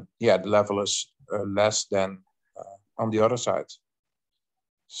yeah, the level is less than on the other side.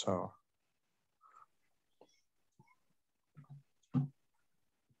 So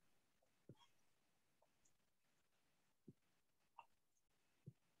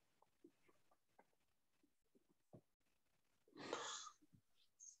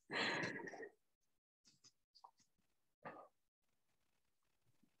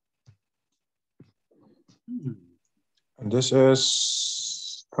And this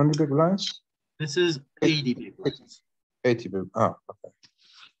is 20 big blinds? This is 80 big blinds. 80 big, oh, okay.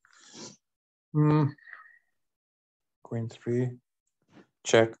 Queen 3,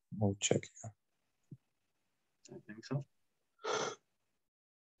 check, no check. I think so.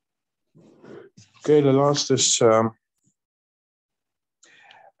 Okay, the last is,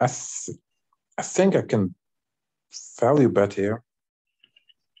 I think I can value bet here.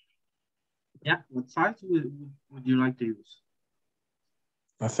 Yeah, what size would you like to use?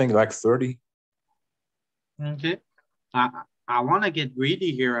 I think like 30. Okay. I want to get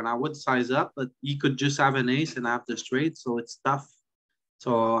greedy here and I would size up, but you could just have an ace and have the straight, so it's tough.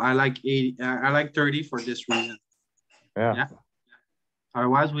 So I like 80. I like 30 for this reason. Yeah.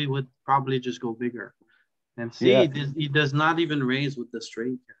 Otherwise, we would probably just go bigger. And see, Yeah. he does not even raise with the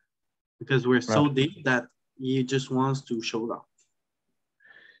straight because we're so deep that he just wants to show down.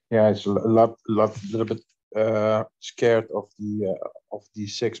 Yeah, it's a little bit scared of the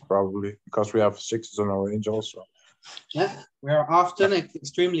 6 probably because we have 6s on our range also. Yeah, we are often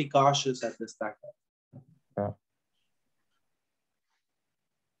extremely cautious at this stack. Yeah.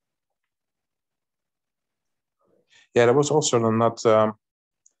 Yeah, that was also not a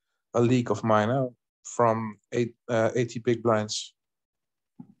leak of mine from 80 big blinds.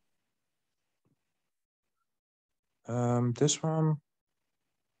 This one.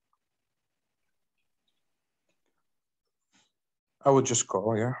 I would just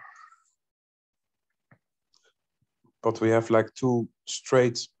call, yeah. But we have like 2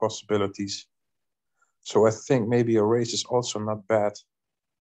 straight possibilities. So I think maybe a raise is also not bad.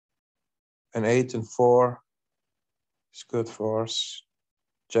 An 8 and 4 is good for us.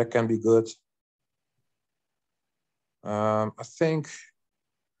 Jack can be good. I think,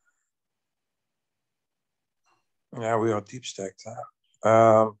 yeah, we are deep stacked.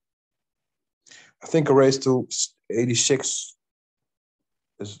 I think a raise to 86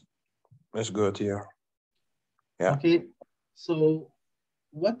 is good here. Yeah. Okay, so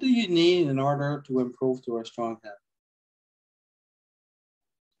what do you need in order to improve to a strong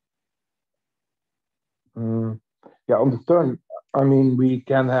hand? Yeah, on the turn, I mean, we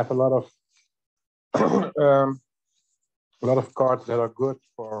can have a lot of cards that are good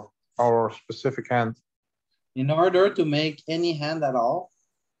for our specific hand. In order to make any hand at all,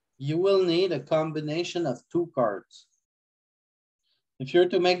 you will need a combination of 2 cards. If you're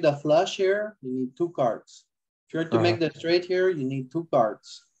to make the flush here, you need 2 cards. If you're to make the straight here, you need 2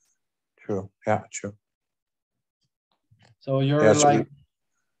 cards. True. Yeah, true. So you're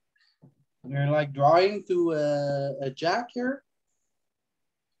you're like drawing to a jack here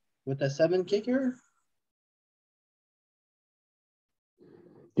with a 7 kicker.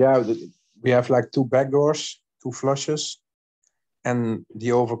 Yeah, we have like 2 backdoors, 2 flushes, and the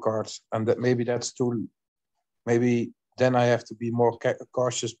overcard, and that maybe that's too. Maybe then I have to be more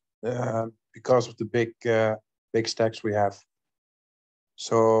cautious because of the big stacks we have.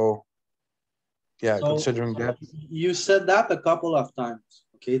 So, yeah, so, considering that. You said that a couple of times,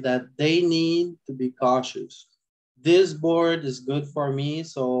 okay, that they need to be cautious. This board is good for me,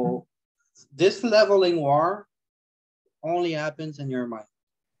 so this leveling war only happens in your mind.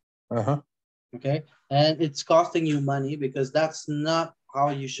 Okay, and it's costing you money because that's not how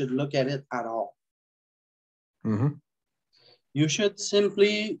you should look at it at all. You should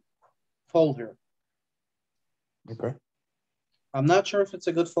simply fold here. Okay. I'm not sure if it's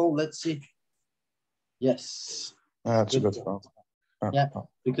a good fold. Let's see. Yes. That's a good fold. Yeah,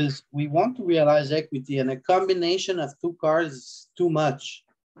 because we want to realize equity, and a combination of 2 cards is too much.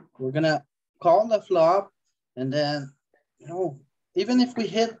 We're gonna call the flop, and then, you know, even if we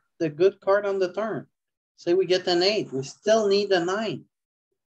hit the good card on the turn, say we get an 8, we still need a 9.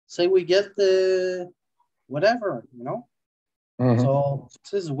 Say we get the whatever, you know. So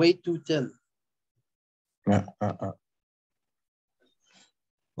this is way too thin. Yeah.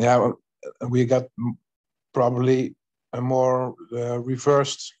 Yeah, we got probably a more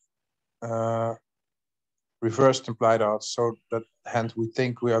reversed implied odds. So that hand we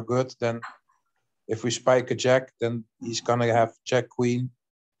think we are good, then if we spike a jack, then he's gonna have jack queen,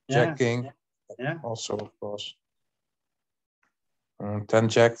 jack king, also of course. 10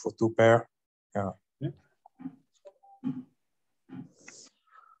 jack for 2 pair. Yeah.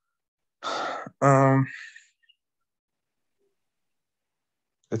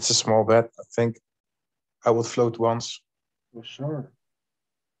 It's a small bet. I think I would float once. For sure.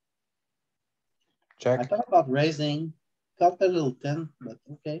 Check. I thought about raising, felt a little thin, but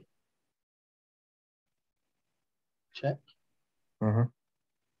okay. Check.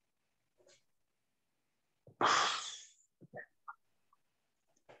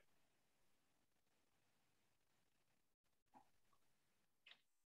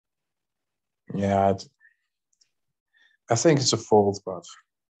 Yeah, I think it's a fold, but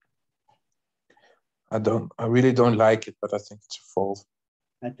I really don't like it, but I think it's a fold.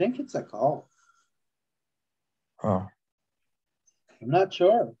 I think it's a call. Oh, I'm not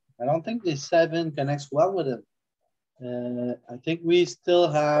sure. I don't think the 7 connects well with him. I think we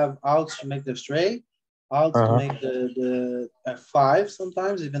still have outs to make the straight, outs to make the 5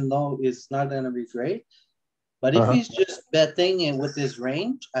 sometimes, even though it's not gonna be great. But if he's just betting in with his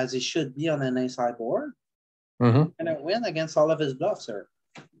range, as he should be on an ace high board, gonna win against all of his bluffs, sir.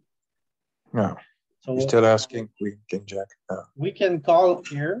 No. So You're still asking Queen, King, Jack. we can call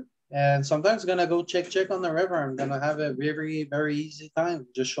here, and sometimes gonna go check on the river. I'm gonna have a very, very easy time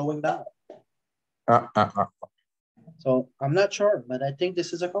just showing down. So I'm not sure, but I think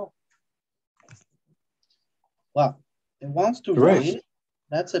this is a call. Well, it wants to raise.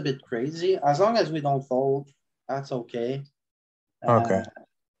 That's a bit crazy. As long as we don't fold, that's okay. Okay.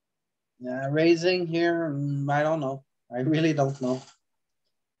 Raising here, I don't know. I really don't know.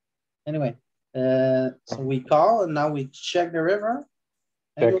 Anyway, so we call and now we check the river.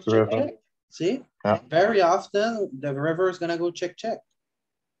 And Check the river. Check. See? Yeah. Very often the river is gonna go check. Yeah.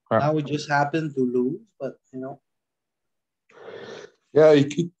 Now we just happen to lose, but you know. Yeah,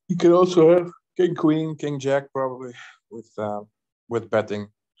 you can also have King, Queen, King, Jack probably with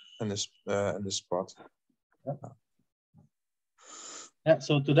betting in this spot. Yeah,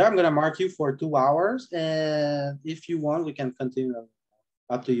 so today I'm gonna mark you for 2 hours, and if you want, we can continue.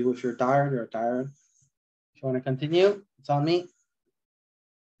 Up to you. If you're tired, you're tired. If you want to continue, it's on me.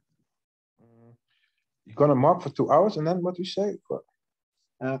 You're gonna mark for 2 hours, and then what you say?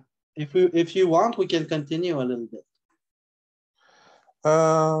 If you want, we can continue a little bit.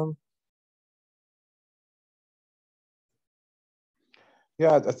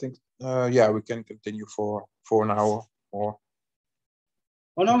 Yeah, I think yeah, we can continue for an hour or.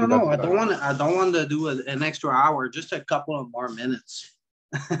 Oh no! I don't want to do an extra hour. Just a couple of more minutes.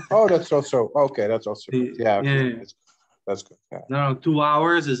 Oh, that's also okay. That's also good. Yeah. That's good. Yeah. No, 2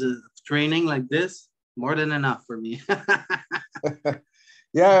 hours is a training like this more than enough for me.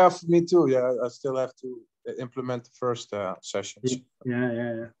 Yeah, for me too. Yeah, I still have to implement the first sessions.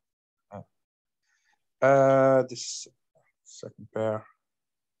 Yeah. This second pair.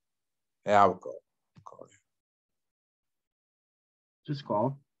 Yeah, I will call. Just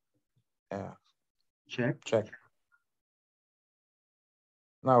call. Yeah. Check.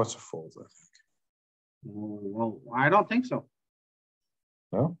 Now it's a fold, I think. Well, I don't think so.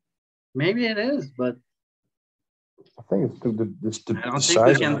 No? Maybe it is, but I think it's the I don't think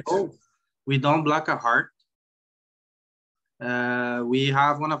size we can fold. We don't block a heart. We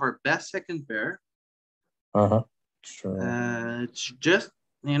have one of our best second pair. Sure. It's just,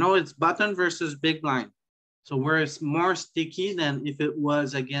 it's button versus big blind. So we're more sticky than if it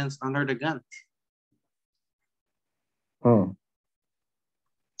was against under the gun.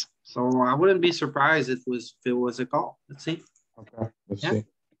 So I wouldn't be surprised if it was a call. Let's see. Okay, let's see.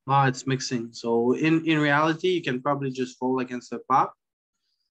 Oh, it's mixing. So in reality, you can probably just fold against the pop,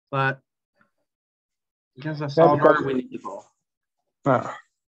 but against a solver, we need to call.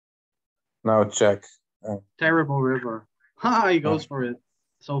 Now check. Terrible river. He goes for it.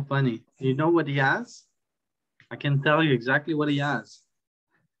 So funny. You know what he has? I can tell you exactly what he has.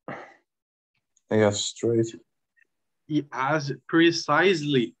 He has straight. He has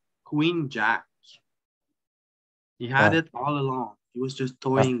precisely Queen Jack. He had it all along. He was just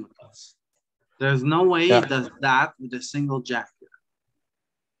toying with us. There's no way he does that with a single Jack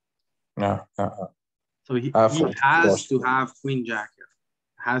here. So he has to have Queen Jack here.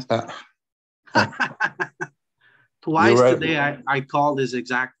 Has to. Twice today I called his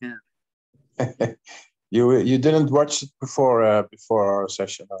exact hand. You didn't watch it before our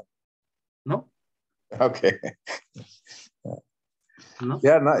session, huh? No. Okay. No.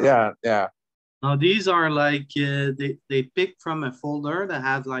 Yeah. Now these are like they pick from a folder that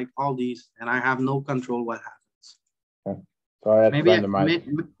has like all these, and I have no control what happens. Yeah. So I had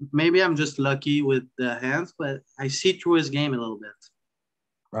maybe I'm just lucky with the hands, but I see through his game a little bit.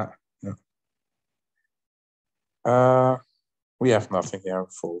 We have nothing here.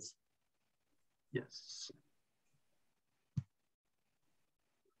 Fold. Yes.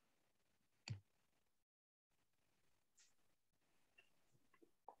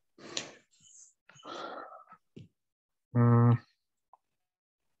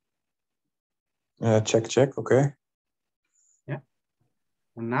 Check. Okay. Yeah.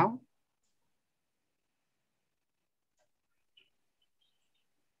 And now?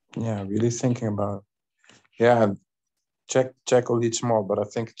 Yeah, really thinking about it. Yeah, check or lead small, but I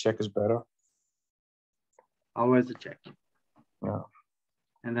think check is better. Always a check. Yeah.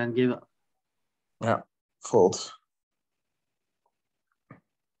 And then give up. Yeah, fold.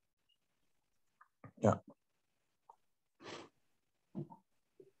 Yeah.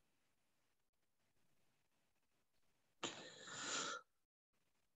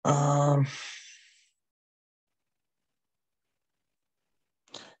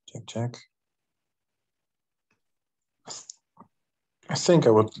 Check. I think I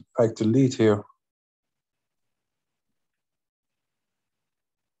would like to lead here.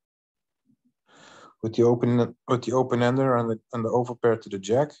 With the open ender and the overpair to the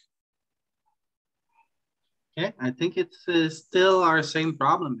jack. Okay, I think it's still our same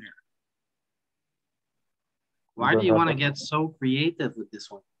problem here. Why do you want to get so creative with this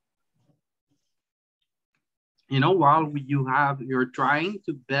one? You know, while you're trying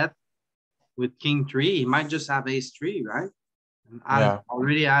to bet with king 3, he might just have ace 3, right? And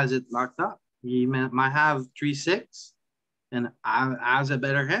already has it locked up. He might have 3-6 and has a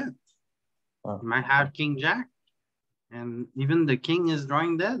better hand. He might have king jack, and even the king is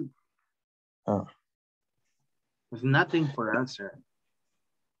drawing dead. There's nothing for us here.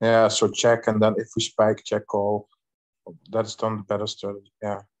 Yeah, so check, and then if we spike, check call. That's done the better strategy.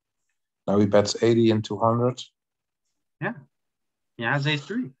 Yeah. Now he bets 80 and 200. Yeah. He has ace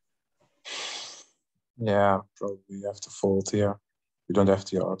 3. Yeah, probably have to fold here. You don't have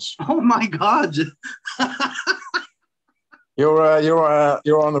the odds. Oh my God. You're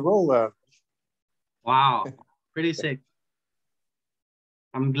on the roll there. Wow. Pretty sick.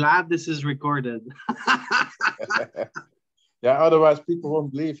 I'm glad this is recorded. Yeah, otherwise people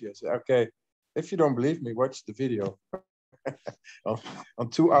won't believe you. So, okay, if you don't believe me, watch the video. on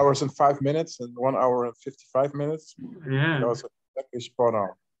 2 hours and 5 minutes and 1 hour and 55 minutes. Yeah. That was exactly spot on.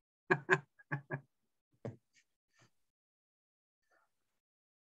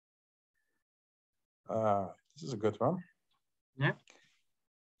 This is a good one. Yeah.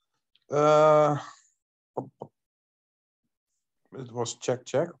 It was check.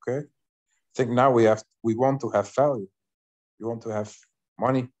 Okay. I think now we want to have value. We want to have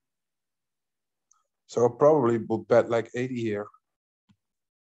money. So I probably would bet like 80 here.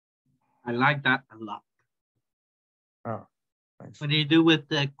 I like that a lot. Oh, thanks. What do you do with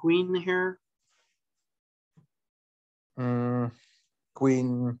the queen here?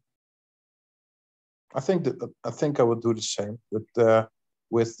 Queen. I think I would do the same with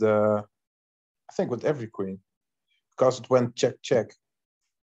every queen, because it went check.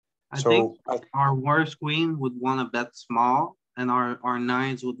 I think our worst queen would want to bet small, and our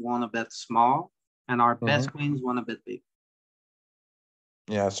nines would want to bet small, and our best queens want to bet big.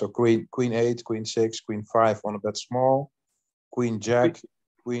 Yeah, so queen 8, queen 6, queen 5 want to bet small, queen jack,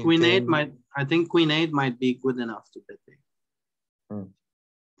 queen 8 might. I think queen 8 might be good enough to bet big.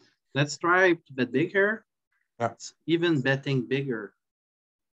 Let's try to bet big here. Yeah. It's even betting bigger.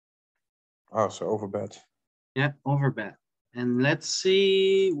 Oh, so overbet. Yeah, overbet. And let's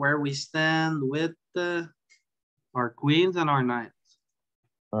see where we stand with our queens and our nines.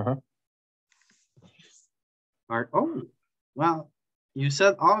 Well, you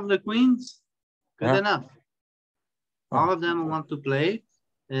said all of the queens? Good enough. All of them want to play.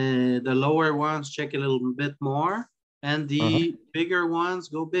 The lower ones check a little bit more, and the bigger ones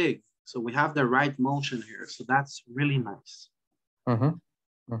go big. So we have the right motion here. So that's really nice.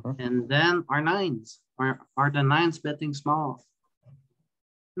 And then our nines. Are the nines betting small?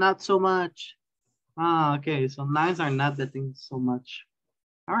 Not so much. Okay. So nines are not betting so much.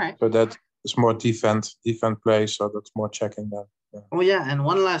 All right. So that is more defense play. So that's more checking then. Yeah. Oh yeah. And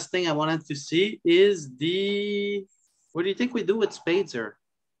one last thing I wanted to see is what do you think we do with spades here?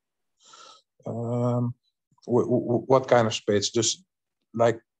 What kind of spades? Just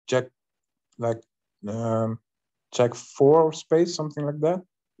like jack, jack 4 spades, something like that?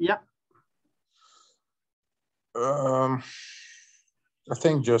 Yeah. I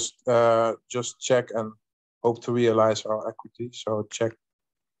think just check and hope to realize our equity. So check,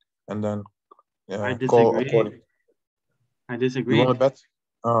 and then call according. I disagree. You want to bet?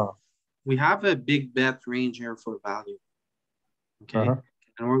 Oh. We have a big bet range here for value. Okay.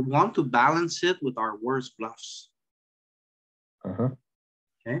 And we want to balance it with our worst bluffs.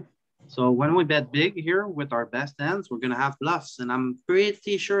 Okay. So when we bet big here with our best hands, we're going to have bluffs. And I'm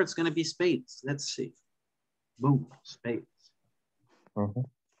pretty sure it's going to be spades. Let's see. Boom. Spades.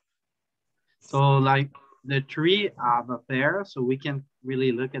 So like the 3 have a pair, so we can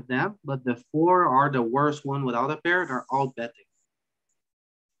really look at them. But the 4 are the worst one without a pair. They're all betting.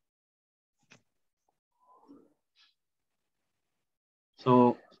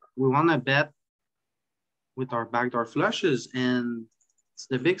 So we want to bet with our backdoor flushes, and it's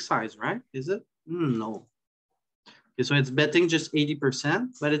the big size, right? Is it? No. Okay, so it's betting just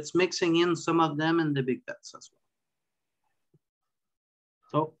 80%, but it's mixing in some of them in the big bets as well.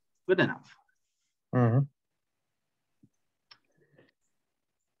 So good enough. Mm-hmm.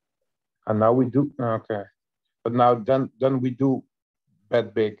 And now we do, okay. But now then we do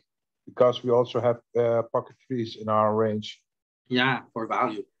bet big because we also have pocket threes in our range. Yeah, for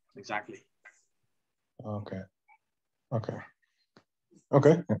value, exactly. Okay. Okay.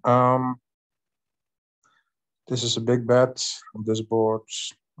 Okay. This is a big bet on this board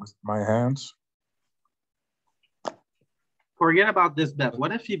with my hands. Forget about this bet.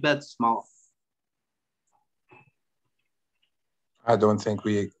 What if he bets small? I don't think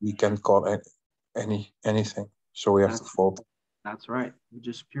we can call anything, so we have to fold. That's right. We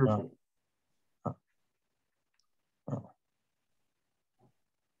just pure fold.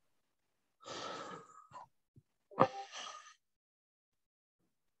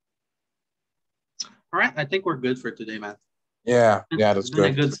 All right, I think we're good for today, man. Yeah, that's it's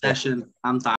been good. a good session. I'm tired.